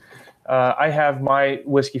happens. I have my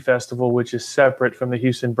whiskey festival, which is separate from the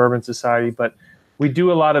Houston Bourbon Society, but we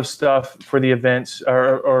do a lot of stuff for the events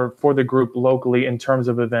or for the group locally in terms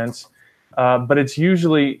of events. But it's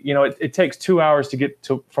usually, it takes 2 hours to get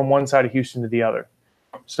from one side of Houston to the other.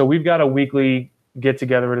 So we've got a weekly get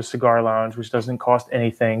together at a cigar lounge, which doesn't cost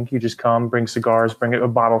anything. You just come, bring cigars, bring a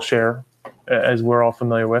bottle share, as we're all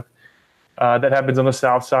familiar with. That happens on the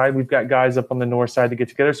south side. We've got guys up on the north side to get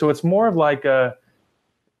together. So it's more of like I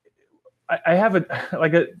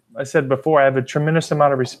said before, I have a tremendous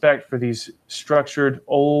amount of respect for these structured,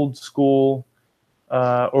 old school,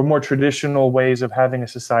 or more traditional ways of having a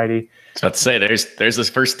society. So I'd say there's this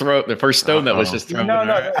the first stone that was just thrown. No.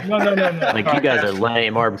 Like, you guys are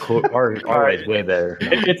lame. Our way's way better.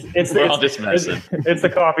 We're all just messing. It's the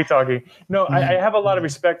coffee talking. No, I have a lot of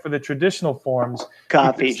respect for the traditional forms.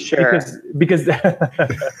 Coffee, sure. Because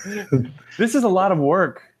this is a lot of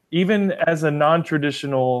work. Even as a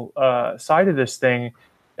non-traditional side of this thing,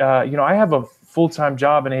 I have a full-time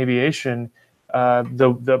job in aviation,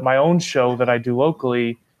 my own show that I do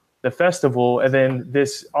locally, the festival, and then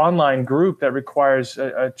this online group that requires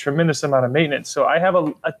a tremendous amount of maintenance. So I have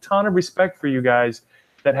a ton of respect for you guys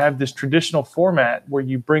that have this traditional format where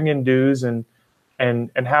you bring in dues and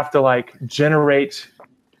have to generate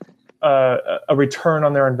a return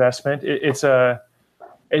on their investment. It's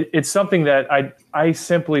something that I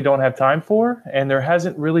simply don't have time for, and there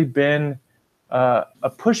hasn't really been a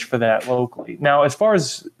push for that locally. Now, as far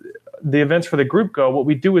as the events for the group go, what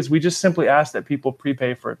we do is we just simply ask that people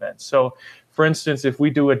prepay for events. So, for instance, if we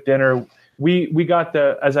do a dinner, we got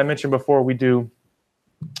as I mentioned before, we do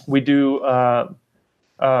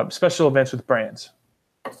special events with brands.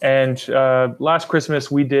 And last Christmas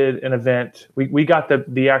we did an event. We got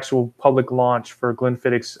the actual public launch for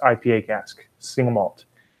Glenfiddich's IPA cask, single malt.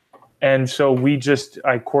 And so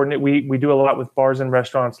I coordinate. We do a lot with bars and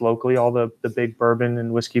restaurants locally, all the big bourbon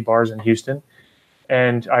and whiskey bars in Houston.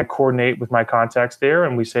 And I coordinate with my contacts there,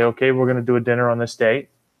 and we say, okay, we're going to do a dinner on this date.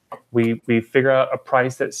 We figure out a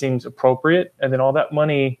price that seems appropriate, and then all that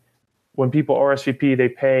money, when people RSVP, they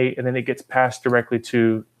pay, and then it gets passed directly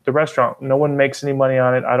to the restaurant. No one makes any money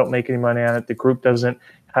on it. I don't make any money on it. The group doesn't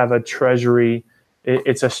have a treasury.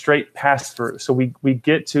 It's a straight pass through. So we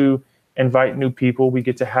get to invite new people. We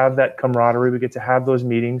get to have that camaraderie. We get to have those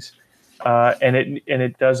meetings, and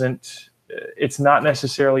it doesn't. It's not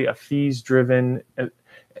necessarily a fees driven.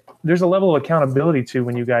 There's a level of accountability too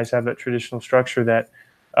when you guys have that traditional structure that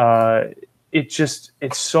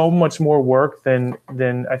it's so much more work than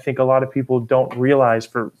I think a lot of people don't realize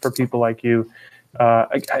for people like you.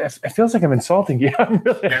 It feels like I'm insulting you. I'm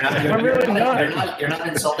really not. You're not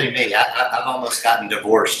insulting me. I've almost gotten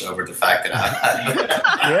divorced over the fact that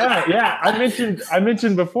Yeah. I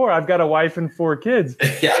mentioned before I've got a wife and 4 kids.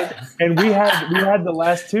 Yeah. And we had the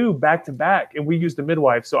last 2 back to back, and we used a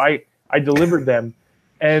midwife, so I delivered them,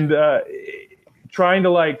 and trying to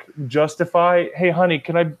like justify, hey honey,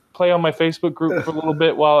 can I play on my Facebook group for a little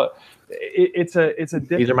bit while. It's a difficult,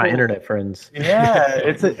 these are my internet friends. Yeah,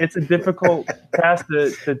 it's a difficult task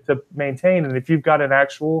to maintain, and if you've got an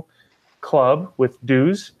actual club with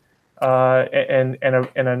dues and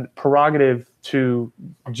a prerogative to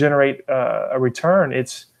generate a return,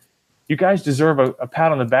 you guys deserve a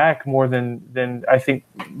pat on the back more than I think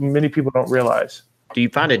many people don't realize. Do you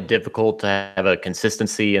find it difficult to have a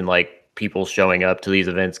consistency in like people showing up to these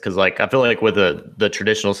events? Because like I feel like with the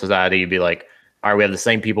traditional society, you'd be like, all right, we have the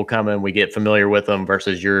same people coming, we get familiar with them,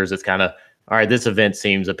 versus yours, it's kind of, all right, this event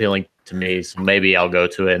seems appealing to me, so maybe I'll go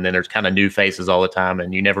to it. And then there's kind of new faces all the time,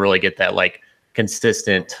 and you never really get that like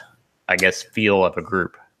consistent, I guess, feel of a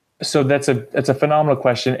group. So that's a phenomenal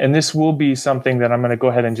question. And this will be something that I'm going to go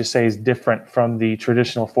ahead and just say is different from the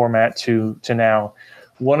traditional format to now.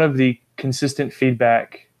 One of the consistent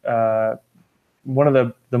feedback, one of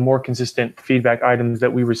the more consistent feedback items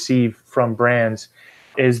that we receive from brands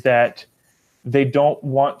is that they don't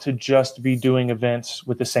want to just be doing events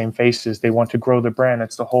with the same faces. They want to grow the brand.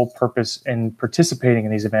 That's the whole purpose in participating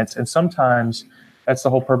in these events. And sometimes that's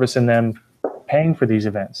the whole purpose in them paying for these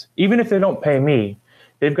events. Even if they don't pay me,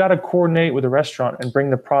 they've got to coordinate with a restaurant and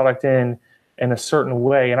bring the product in a certain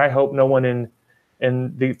way. And I hope no one in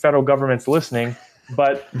the federal government's listening,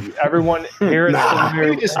 but everyone here is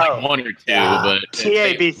just like 1 or 2. But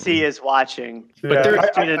TABC is watching. But they're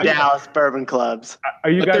to the Dallas Bourbon Clubs. Are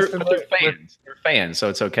you guys they're familiar? fans. They're fans, so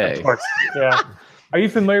it's okay. Of course. Yeah. Are you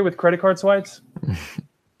familiar with credit card swipes?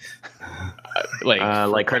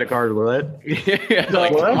 Like credit card roulette?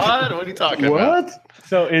 Like, what? What are you talking about?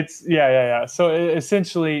 So it's yeah. So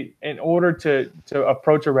essentially, in order to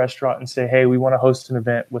approach a restaurant and say, hey, we want to host an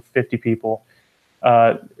event with 50 people,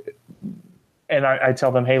 and I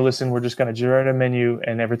tell them, hey, listen, we're just going to generate a menu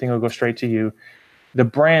and everything will go straight to you. The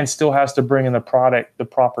brand still has to bring in the product, the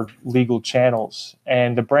proper legal channels.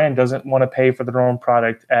 And the brand doesn't want to pay for their own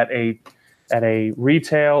product at a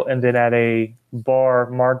retail and then at a bar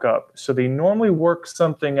markup. So they normally work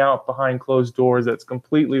something out behind closed doors that's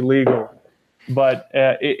completely legal. But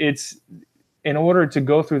it's in order to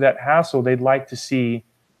go through that hassle, they'd like to see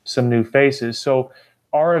some new faces. So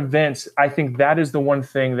our events, I think that is the one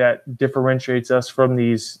thing that differentiates us from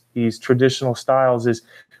these traditional styles is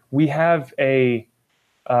we have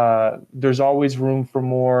there's always room for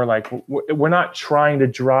more. Like we're not trying to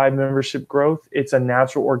drive membership growth. It's a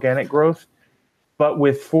natural organic growth. But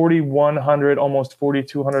with 4,100, almost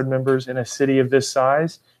 4,200 members in a city of this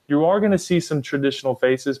size, you are going to see some traditional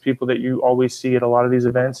faces, people that you always see at a lot of these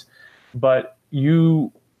events. But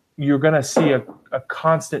you're going to see a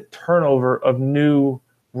constant turnover of new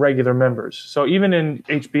regular members. So even in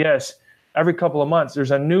HBS, every couple of months,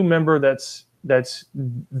 there's a new member that's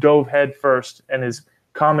dove head first and is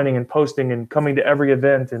commenting and posting and coming to every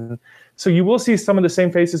event. And so you will see some of the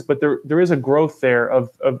same faces, but there is a growth there of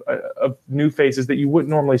new faces that you wouldn't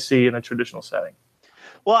normally see in a traditional setting.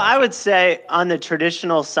 Well, I would say on the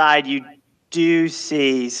traditional side, you do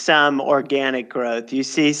see some organic growth. You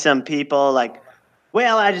see some people like,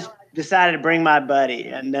 well, decided to bring my buddy,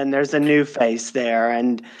 and then there's a new face there.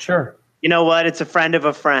 And Sure. you know what? It's a friend of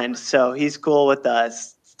a friend, so he's cool with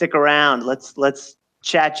us. Stick around. Let's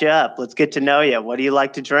chat you up. Let's get to know you. What do you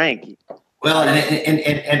like to drink? Well,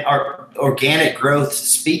 and our organic growth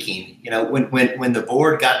speaking, when the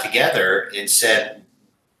board got together and said,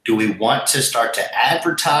 do we want to start to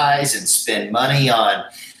advertise and spend money on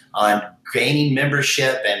gaining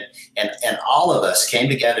membership, and all of us came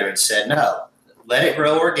together and said, no, let it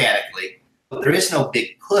grow organically. There is no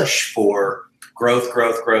big push for growth,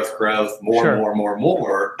 more, Sure.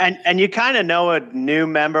 more. And you kind of know a new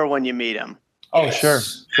member when you meet him. Oh,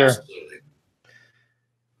 Yes, sure. absolutely.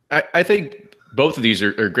 I think both of these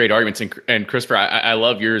are great arguments. And Kristopher, I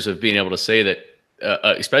love yours of being able to say that,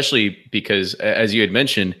 especially because, as you had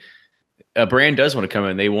mentioned, a brand does want to come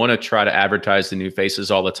in. They want to try to advertise the new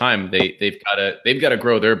faces all the time. They've got to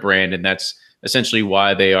grow their brand, and that's essentially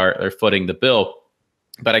why they're footing the bill.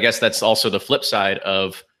 But I guess that's also the flip side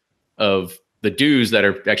of the dues that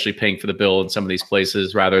are actually paying for the bill in some of these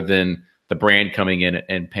places, rather than the brand coming in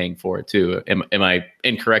and paying for it too. Am I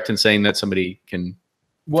incorrect in saying that? Somebody can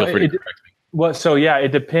feel free to correct me. Well, so yeah,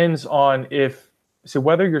 it depends on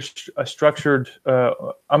whether you're a structured,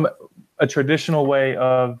 a traditional way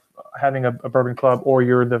of having a bourbon club, or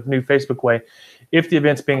you're the new Facebook way. If the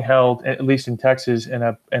event's being held, at least in Texas, in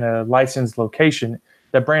a licensed location,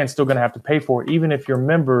 the brand's still going to have to pay for it, even if your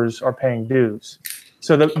members are paying dues.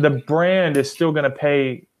 So the brand is still going to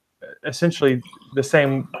pay essentially the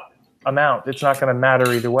same amount. It's not going to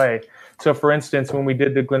matter either way. So for instance, when we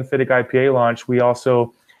did the Glenfiddich IPA launch,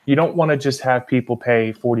 you don't want to just have people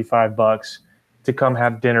pay $45 to come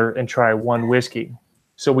have dinner and try one whiskey.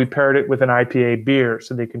 So we paired it with an IPA beer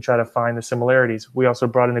so they can try to find the similarities. We also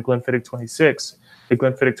brought in the Glenfiddich 26, the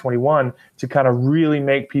Glenfiddich 21 to kind of really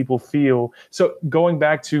make people feel. So going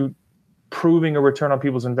back to proving a return on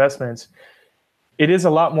people's investments, it is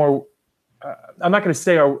a lot more. I'm not going to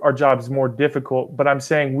say our job is more difficult, but I'm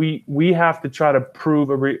saying we have to try to prove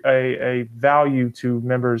a value to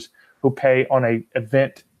members who pay on a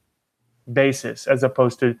event basis as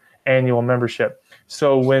opposed to annual membership.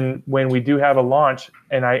 So when we do have a launch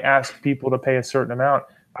and I ask people to pay a certain amount,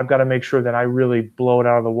 I've got to make sure that I really blow it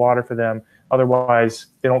out of the water for them. Otherwise,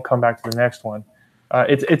 they don't come back to the next one.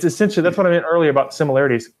 It's essentially, that's what I meant earlier about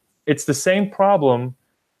similarities. It's the same problem,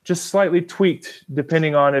 just slightly tweaked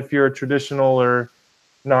depending on if you're a traditional or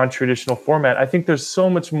non-traditional format. I think there's so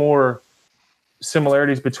much more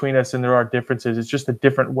similarities between us than there are differences. It's just a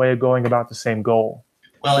different way of going about the same goal.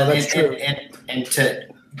 Well, That's true. And to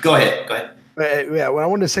go ahead. Yeah, well, I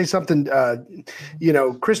wanted to say something,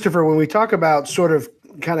 Kristopher, when we talk about sort of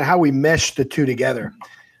kind of how we mesh the two together,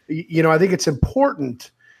 I think it's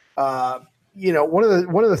important. One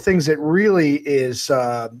of the things that really is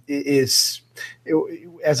as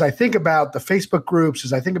I think about the Facebook groups,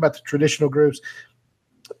 as I think about the traditional groups,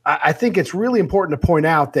 I think it's really important to point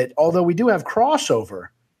out that although we do have crossover,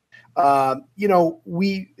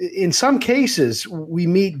 we in some cases we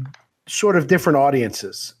meet sort of different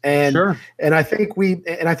audiences, and Sure. and I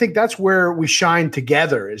think that's where we shine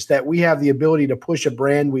together, is that we have the ability to push a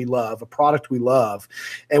brand we love, a product we love,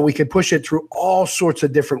 and we can push it through all sorts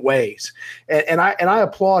of different ways. And I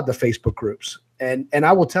applaud the Facebook groups, and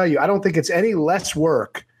I will tell you, I don't think it's any less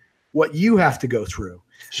work what you have to go through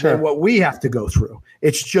Sure. than what we have to go through.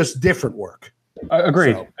 It's just different work.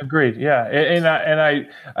 Agreed. So- Agreed. Yeah. And I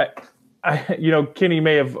Kenny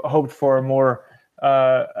may have hoped for a more,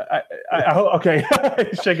 okay.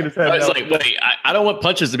 Shaking his head. I was no. like, wait, I don't want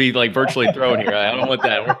punches to be like virtually thrown here. I don't want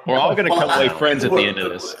that. We're all going to come away friends at the end of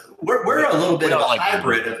this. We're a little bit of a like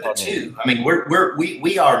hybrid of the two. I mean,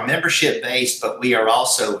 we are membership based, but we are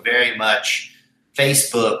also very much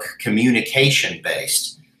Facebook communication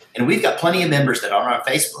based. And we've got plenty of members that aren't on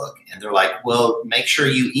Facebook, and they're like, well, make sure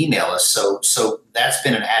you email us. So that's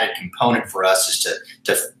been an added component for us, is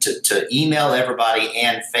to email everybody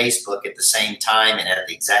and Facebook at the same time and at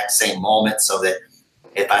the exact same moment, so that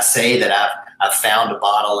if I say that I've found a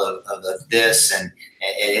bottle of this and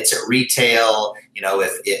it's at retail,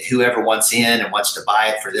 if whoever wants in and wants to buy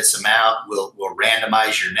it for this amount, we'll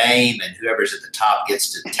randomize your name, and whoever's at the top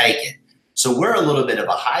gets to take it. So we're a little bit of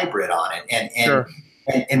a hybrid on it. And Sure.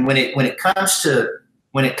 And when it comes to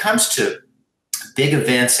big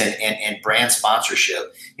events and brand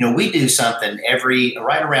sponsorship, we do something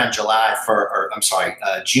right around June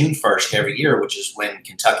 1st every year, which is when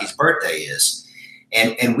Kentucky's birthday is.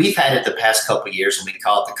 And we've had it the past couple of years, and we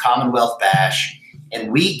call it the Commonwealth Bash.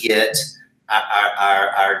 And we get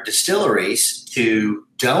our distilleries to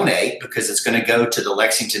donate, because it's going to go to the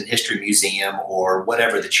Lexington History Museum or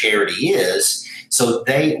whatever the charity is. So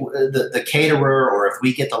the caterer, or if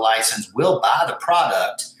we get the license, will buy the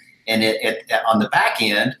product, and on the back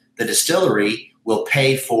end, the distillery will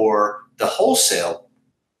pay for the wholesale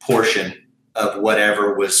portion of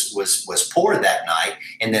whatever was poured that night,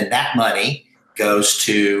 and then that money goes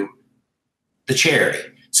to the charity.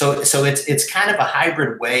 So it's kind of a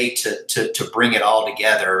hybrid way to bring it all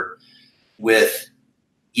together. With,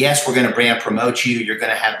 yes, we're going to brand promote you. You're going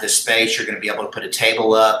to have this space. You're going to be able to put a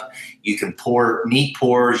table up. You can pour meat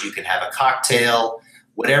pours. You can have a cocktail.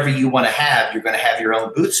 Whatever you want to have, you're going to have your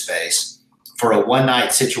own booth space for a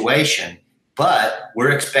one-night situation. But we're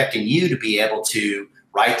expecting you to be able to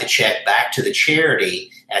write the check back to the charity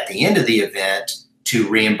at the end of the event to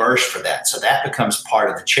reimburse for that. So that becomes part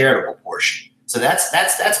of the charitable portion. So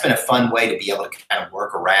that's been a fun way to be able to kind of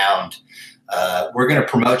work around. We're going to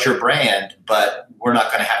promote your brand, but we're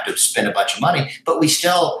not going to have to spend a bunch of money. But we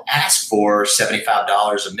still ask for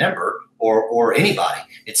 $75 a member, or anybody.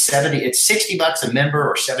 It's $60 a member,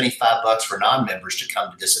 or $75 for non-members to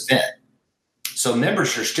come to this event. So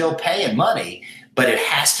members are still paying money, but it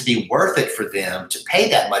has to be worth it for them to pay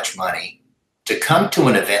that much money to come to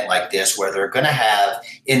an event like this, where they're going to have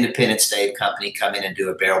Independent Stave Company come in and do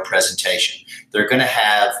a barrel presentation. They're going to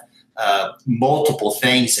have multiple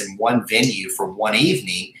things in one venue for one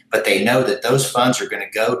evening, but they know that those funds are going to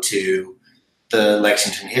go to the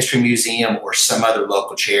Lexington History Museum or some other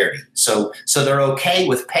local charity. So they're okay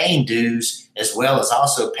with paying dues as well as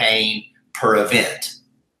also paying per event.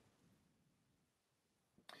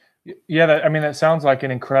 Yeah, that sounds like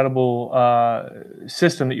an incredible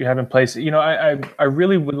system that you have in place. I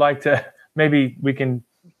really would like to, maybe we can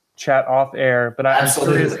chat off air, but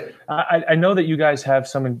Absolutely. I know that you guys have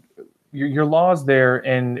your laws there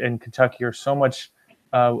in Kentucky are so much,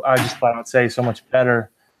 I just flat out say, so much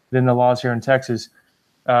better than the laws here in Texas.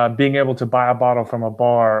 Being able to buy a bottle from a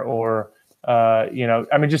bar, or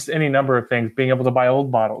just any number of things, being able to buy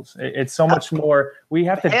old bottles. It's so much more. We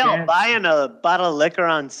have to dance. Buying a bottle of liquor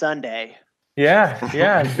on Sunday. Yeah.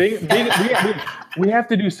 We have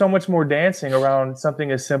to do so much more dancing around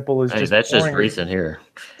something as simple as that's just recent here.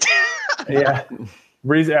 Yeah.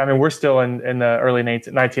 We're still in the early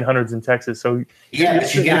 1900s in Texas. So yeah,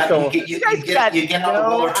 but you get on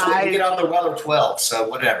the roller 12. So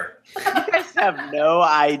whatever. You guys have no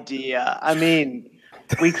idea.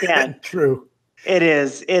 We can't. True. It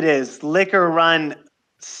is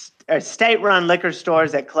state-run liquor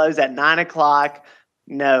stores that close at 9:00.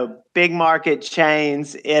 No big market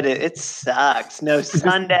chains. It sucks. No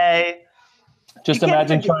Sunday. Just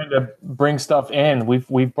imagine trying to bring stuff in.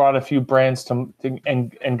 We've brought a few brands and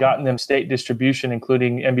gotten them state distribution,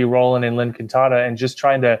 including MB Roland and Lynn Cantata, and just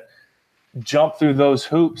trying to jump through those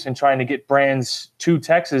hoops and trying to get brands to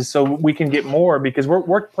Texas so we can get more, because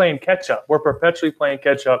we're playing catch up. We're perpetually playing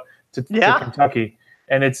catch up to Kentucky,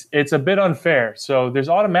 and it's a bit unfair. So there's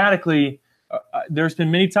automatically there's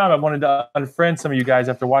been many times I wanted to unfriend some of you guys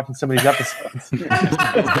after watching some of these episodes.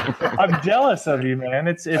 I'm jealous of you, man.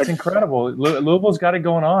 It's incredible. Louisville's got it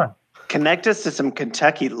going on. Connect us to some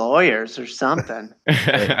Kentucky lawyers or something.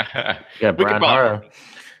 Yeah, Brian Hart.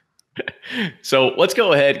 So let's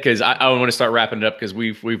go ahead, because I want to start wrapping it up, because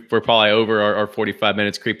we're probably over our 45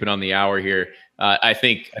 minutes, creeping on the hour here. I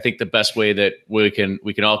think the best way that we can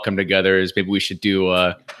all come together is maybe we should do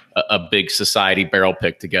a big society barrel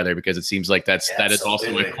pick together, because it seems like that is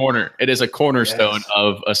also a corner. It is a cornerstone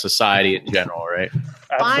of a society in general, right?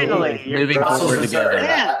 Finally, moving forward together.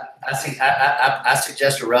 Yeah. I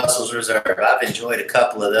suggest a Russell's Reserve. I've enjoyed a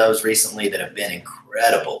couple of those recently that have been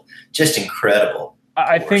incredible, just incredible.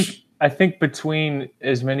 I think between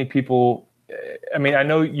as many people, I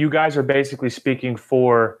know you guys are basically speaking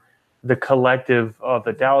for the collective of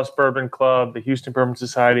the Dallas Bourbon Club, the Houston Bourbon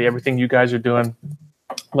Society, everything you guys are doing.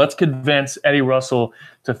 Let's convince Eddie Russell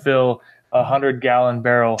to fill a 100-gallon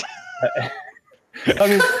barrel.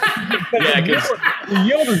 The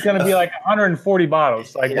yield is going to be like 140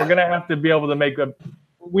 bottles. We're going to have to be able to make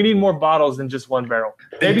we need more bottles than just one barrel.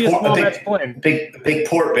 Maybe a small batch blend. Big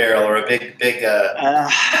port barrel, or a big.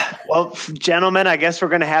 Well, gentlemen, I guess we're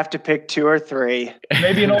going to have to pick 2 or 3.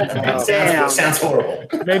 Maybe an old. Sounds horrible.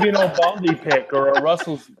 Maybe an old Baldy pick, or a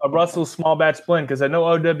Russell's small batch blend, because I know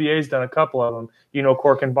OWA's done a couple of them.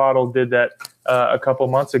 Cork and Bottle did that a couple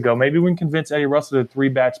months ago. Maybe we can convince Eddie Russell to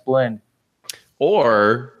 3-batch blend.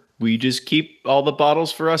 Or we just keep all the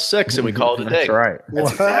bottles for us 6 and we call it a day. That's right.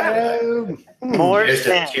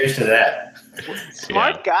 Cheers to that.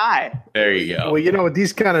 Smart guy. There you go. Well, with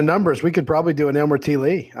these kind of numbers, we could probably do an Elmer T.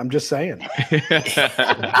 Lee. I'm just saying.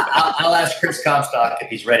 I'll ask Chris Comstock if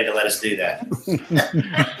he's ready to let us do that.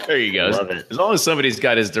 There you go. Love it. As long as somebody's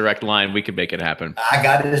got his direct line, we can make it happen. I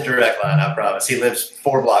got his direct line, I promise. He lives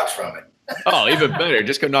 4 blocks from it. Oh, even better.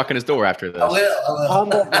 Just go knock on his door after this. I will.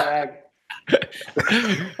 Humble brag.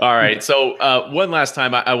 All right. So one last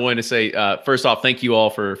time, I wanted to say, first off, thank you all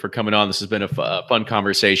for coming on. This has been a fun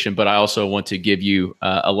conversation, but I also want to give you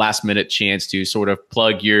a last minute chance to sort of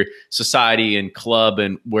plug your society and club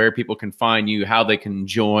and where people can find you, how they can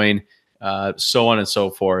join, so on and so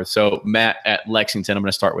forth. So Matt at Lexington, I'm going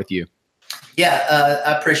to start with you. Yeah,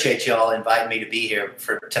 I appreciate you all inviting me to be here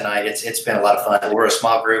for tonight. It's been a lot of fun. We're a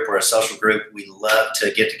small group. We're a social group. We love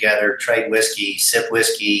to get together, trade whiskey, sip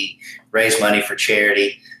whiskey, raise money for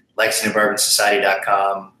charity.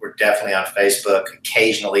 LexingtonBourbonSociety.com. We're definitely on Facebook,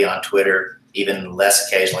 occasionally on Twitter, even less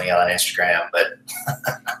occasionally on Instagram. But,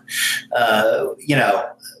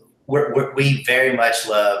 we very much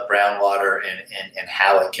love brown water and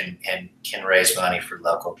how it can raise money for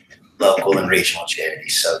local and regional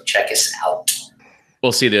charities. So check us out.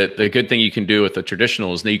 Well, see, the good thing you can do with the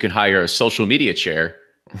traditional is that you can hire a social media chair,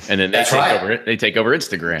 and then they take over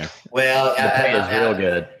Instagram. Well, The pay is real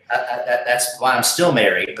good. That's why I'm still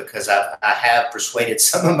married, because I have persuaded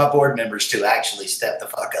some of my board members to actually step the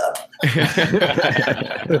fuck up.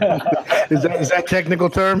 Is that a technical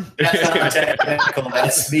term? That's not technical.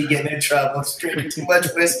 That's me getting in trouble. It's drinking too much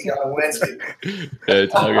whiskey on a Wednesday.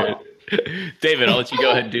 It's all good. David, I'll let you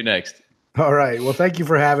go ahead and do next. All right. Well, thank you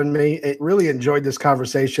for having me. I really enjoyed this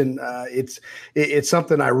conversation. It's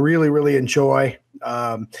something I really, really enjoy.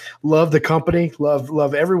 Love the company.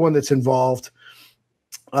 Love everyone that's involved.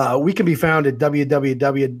 We can be found at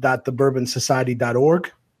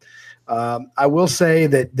www.thebourbonsociety.org. I will say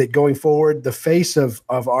that going forward, the face of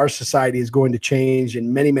our society is going to change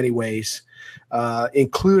in many, many ways,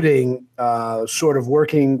 including sort of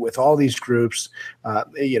working with all these groups,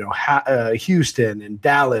 Houston and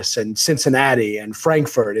Dallas and Cincinnati and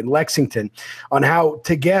Frankfurt and Lexington, on how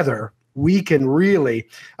together we can really,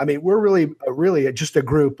 we're really just a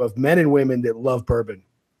group of men and women that love bourbon.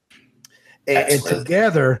 And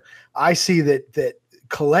together, I see that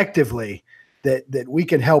collectively that we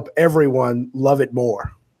can help everyone love it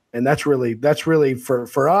more. And that's really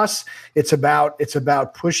for us. It's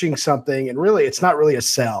about pushing something, and really, it's not really a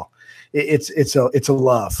sell. It's a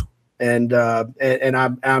love, and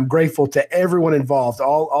I'm grateful to everyone involved,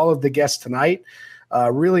 all of the guests tonight.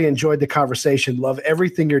 Really enjoyed the conversation. Love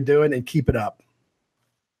everything you're doing, and keep it up.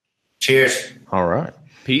 Cheers. All right,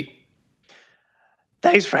 Pete.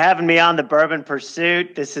 Thanks for having me on the Bourbon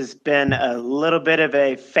Pursuit. This has been a little bit of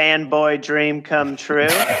a fanboy dream come true.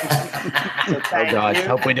 So oh gosh,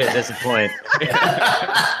 hope we didn't disappoint.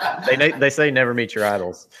 They say never meet your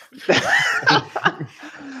idols.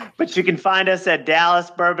 But you can find us at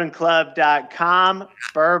DallasBourbonClub.com,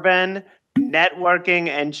 bourbon, networking,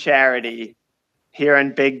 and charity here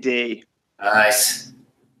in Big D. Nice.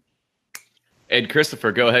 Ed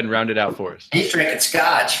Kristopher, go ahead and round it out for us. He's drinking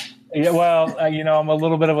scotch. Yeah, well, I'm a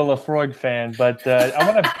little bit of a Lafroig fan, but I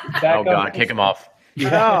want to back up. Oh God, kick him off.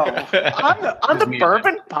 No, on the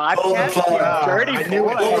Bourbon Podcast. Dirty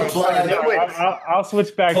boy. I'll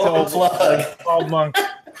switch back to old monk.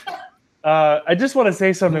 I just want to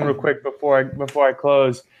say something real quick before I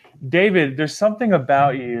close. David, there's something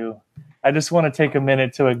about you. I just want to take a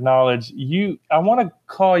minute to acknowledge you. I want to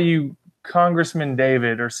call you Congressman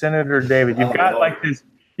David or Senator David. You've got like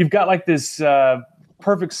this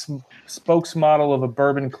perfect spokesmodel of a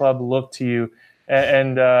bourbon club look to you.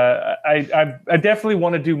 And I definitely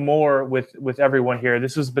want to do more with everyone here.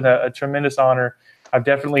 This has been a tremendous honor. I've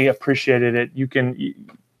definitely appreciated it. You can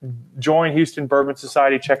join Houston Bourbon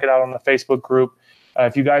Society. Check it out on the Facebook group.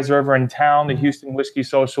 If you guys are ever in town, the Houston Whiskey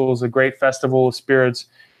Social is a great festival of spirits.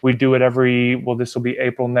 We do it this will be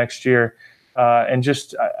April next year. And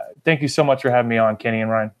just thank you so much for having me on, Kenny and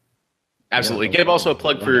Ryan. Absolutely. Give also a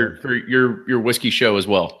plug for your whiskey show as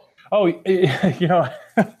well. Oh, I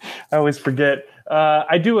always forget.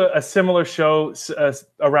 I do a similar show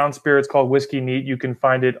around spirits called Whiskey Neat. You can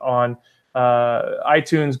find it on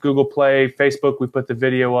iTunes, Google Play, Facebook. We put the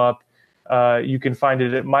video up. You can find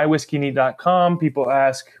it at mywhiskeyneat.com. People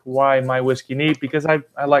ask why My Whiskey Neat, because I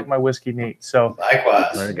like my whiskey neat. So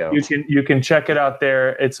likewise, there you go. You can check it out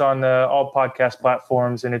there. It's on all podcast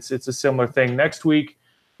platforms, and it's a similar thing. Next week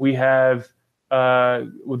we have.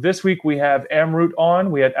 This week we have Amrut on.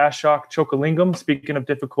 We had Ashok Chokalingam. Speaking of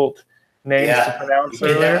difficult names to pronounce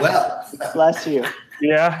earlier. Well. Bless you.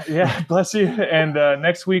 Yeah. Bless you. And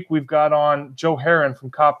next week we've got on Joe Heron from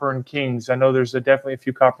Copper and Kings. I know there's definitely a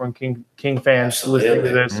few Copper and King fans listening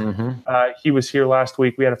to this. He was here last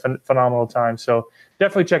week. We had a phenomenal time. So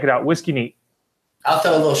definitely check it out. Whiskey Neat. I'll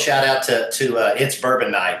throw a little shout out to It's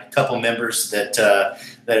Bourbon Night. A couple members that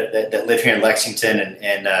live here in Lexington,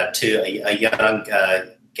 and to a young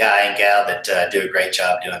guy and gal that do a great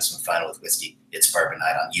job doing some fun with whiskey. It's Bourbon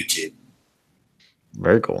Night on YouTube.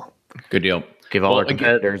 Very cool. Good deal. Give all our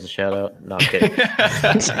competitors a shout out. No, I'm kidding.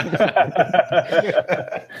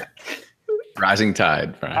 Rising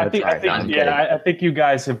tide. I think you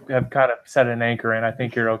guys have kind of set an anchor in. I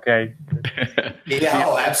think you're okay. Yeah,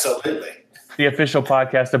 oh, absolutely. The official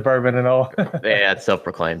podcast of bourbon and all. Yeah, it's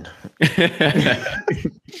self-proclaimed.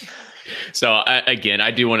 So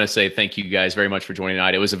I do want to say thank you guys very much for joining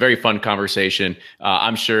tonight. It was a very fun conversation.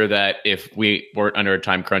 I'm sure that if we weren't under a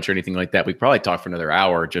time crunch or anything like that, we'd probably talk for another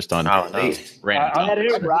hour just on random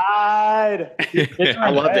topics. I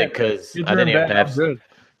loved it because I didn't even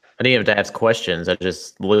have to ask questions. I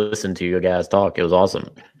just listened to you guys talk. It was awesome.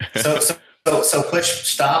 So push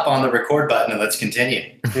stop on the record button and let's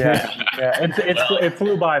continue. Yeah. It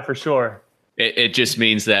flew by for sure. It just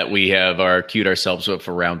means that we have queued ourselves up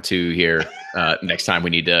for round 2 here. Next time we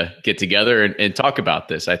need to get together and talk about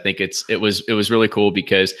this. I think it was really cool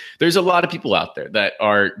because there's a lot of people out there that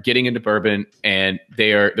are getting into bourbon and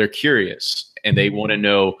they're curious and they want to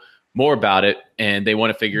know more about it and they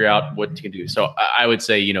want to figure out what you can do. So I would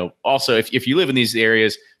say, also if you live in these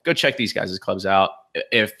areas, go check these guys' clubs out.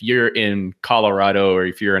 If you're in Colorado or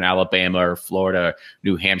if you're in Alabama or Florida,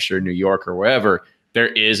 New Hampshire, New York, or wherever, there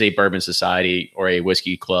is a Bourbon Society or a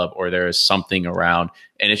whiskey club or there is something around.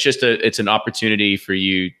 And it's an opportunity for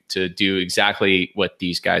you to do exactly what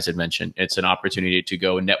these guys had mentioned. It's an opportunity to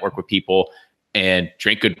go and network with people and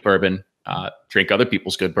drink good bourbon, drink other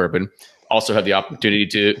people's good bourbon, also have the opportunity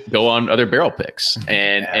to go on other barrel picks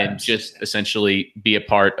and just essentially be a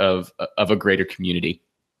part of a greater community.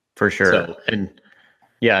 For sure. So, and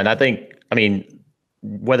I think,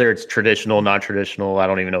 whether it's traditional, non-traditional, I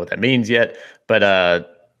don't even know what that means yet, but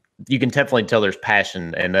you can definitely tell there's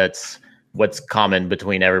passion, and that's what's common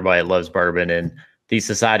between everybody that loves bourbon. And these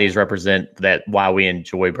societies represent that why we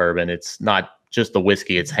enjoy bourbon. It's not just the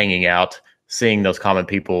whiskey, it's hanging out, seeing those common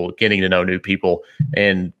people, getting to know new people,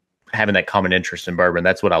 and having that common interest in bourbon.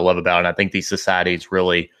 That's what I love about it. And I think these societies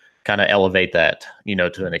really kind of elevate that,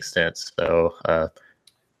 to an extent. So I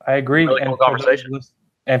agree. Really cool conversation.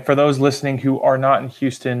 And for those listening who are not in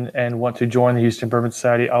Houston and want to join the Houston Bourbon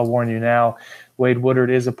Society, I'll warn you now, Wade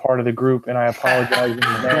Woodard is a part of the group, and I apologize in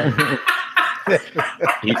advance.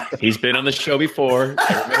 He's been on the show before.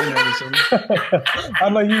 Everybody knows him.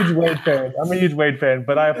 I'm a huge Wade fan,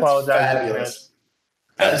 but I apologize.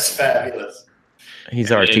 That's fabulous.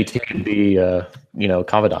 He's our TTB,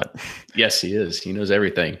 confidant. Yes, he is. He knows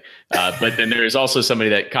everything. But then there is also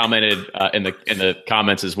somebody that commented in the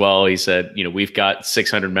comments as well. He said, we've got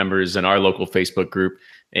 600 members in our local Facebook group,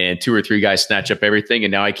 and 2 or 3 guys snatch up everything,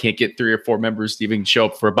 and now I can't get 3 or 4 members to even show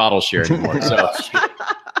up for a bottle share anymore. So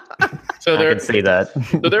I can see that.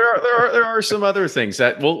 So there are some other things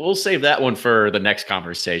that we'll save that one for the next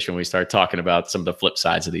conversation when we start talking about some of the flip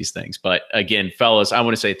sides of these things. But again, fellas, I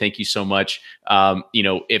want to say thank you so much.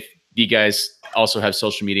 If you guys also have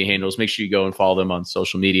social media handles, make sure you go and follow them on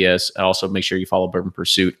social medias. Also, make sure you follow Bourbon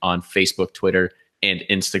Pursuit on Facebook, Twitter, and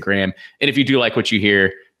Instagram. And if you do like what you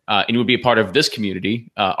hear, and you would be a part of this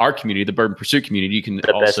community, our community, the Bourbon Pursuit community, you can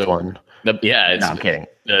best one. I'm kidding.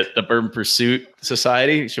 The Bourbon Pursuit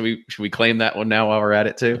Society. Should we claim that one now while we're at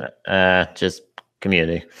it too? Just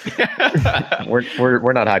community.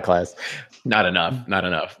 we're not high class. Not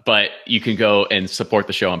enough. But you can go and support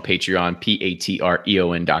the show on Patreon,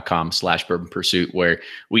 patreon.com/Bourbon Pursuit, where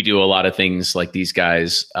we do a lot of things like these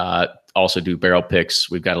guys also do barrel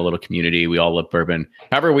picks. We've got a little community. We all love bourbon.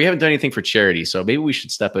 However, we haven't done anything for charity, so maybe we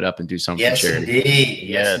should step it up and do something for charity.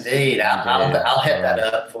 Yes, indeed. I'll head that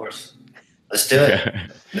up for us. Let's do it.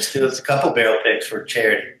 Let's do a couple barrel picks for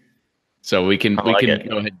charity. So we can go ahead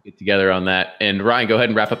and get together on that. And Ryan, go ahead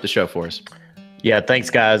and wrap up the show for us. Yeah, thanks,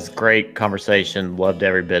 guys. Great conversation. Loved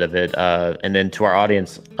every bit of it. And then to our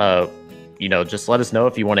audience, just let us know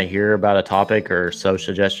if you want to hear about a topic or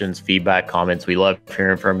suggestions, feedback, comments. We love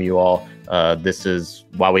hearing from you all. This is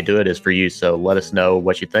why we do it, is for you. So let us know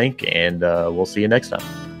what you think, and we'll see you next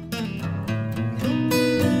time.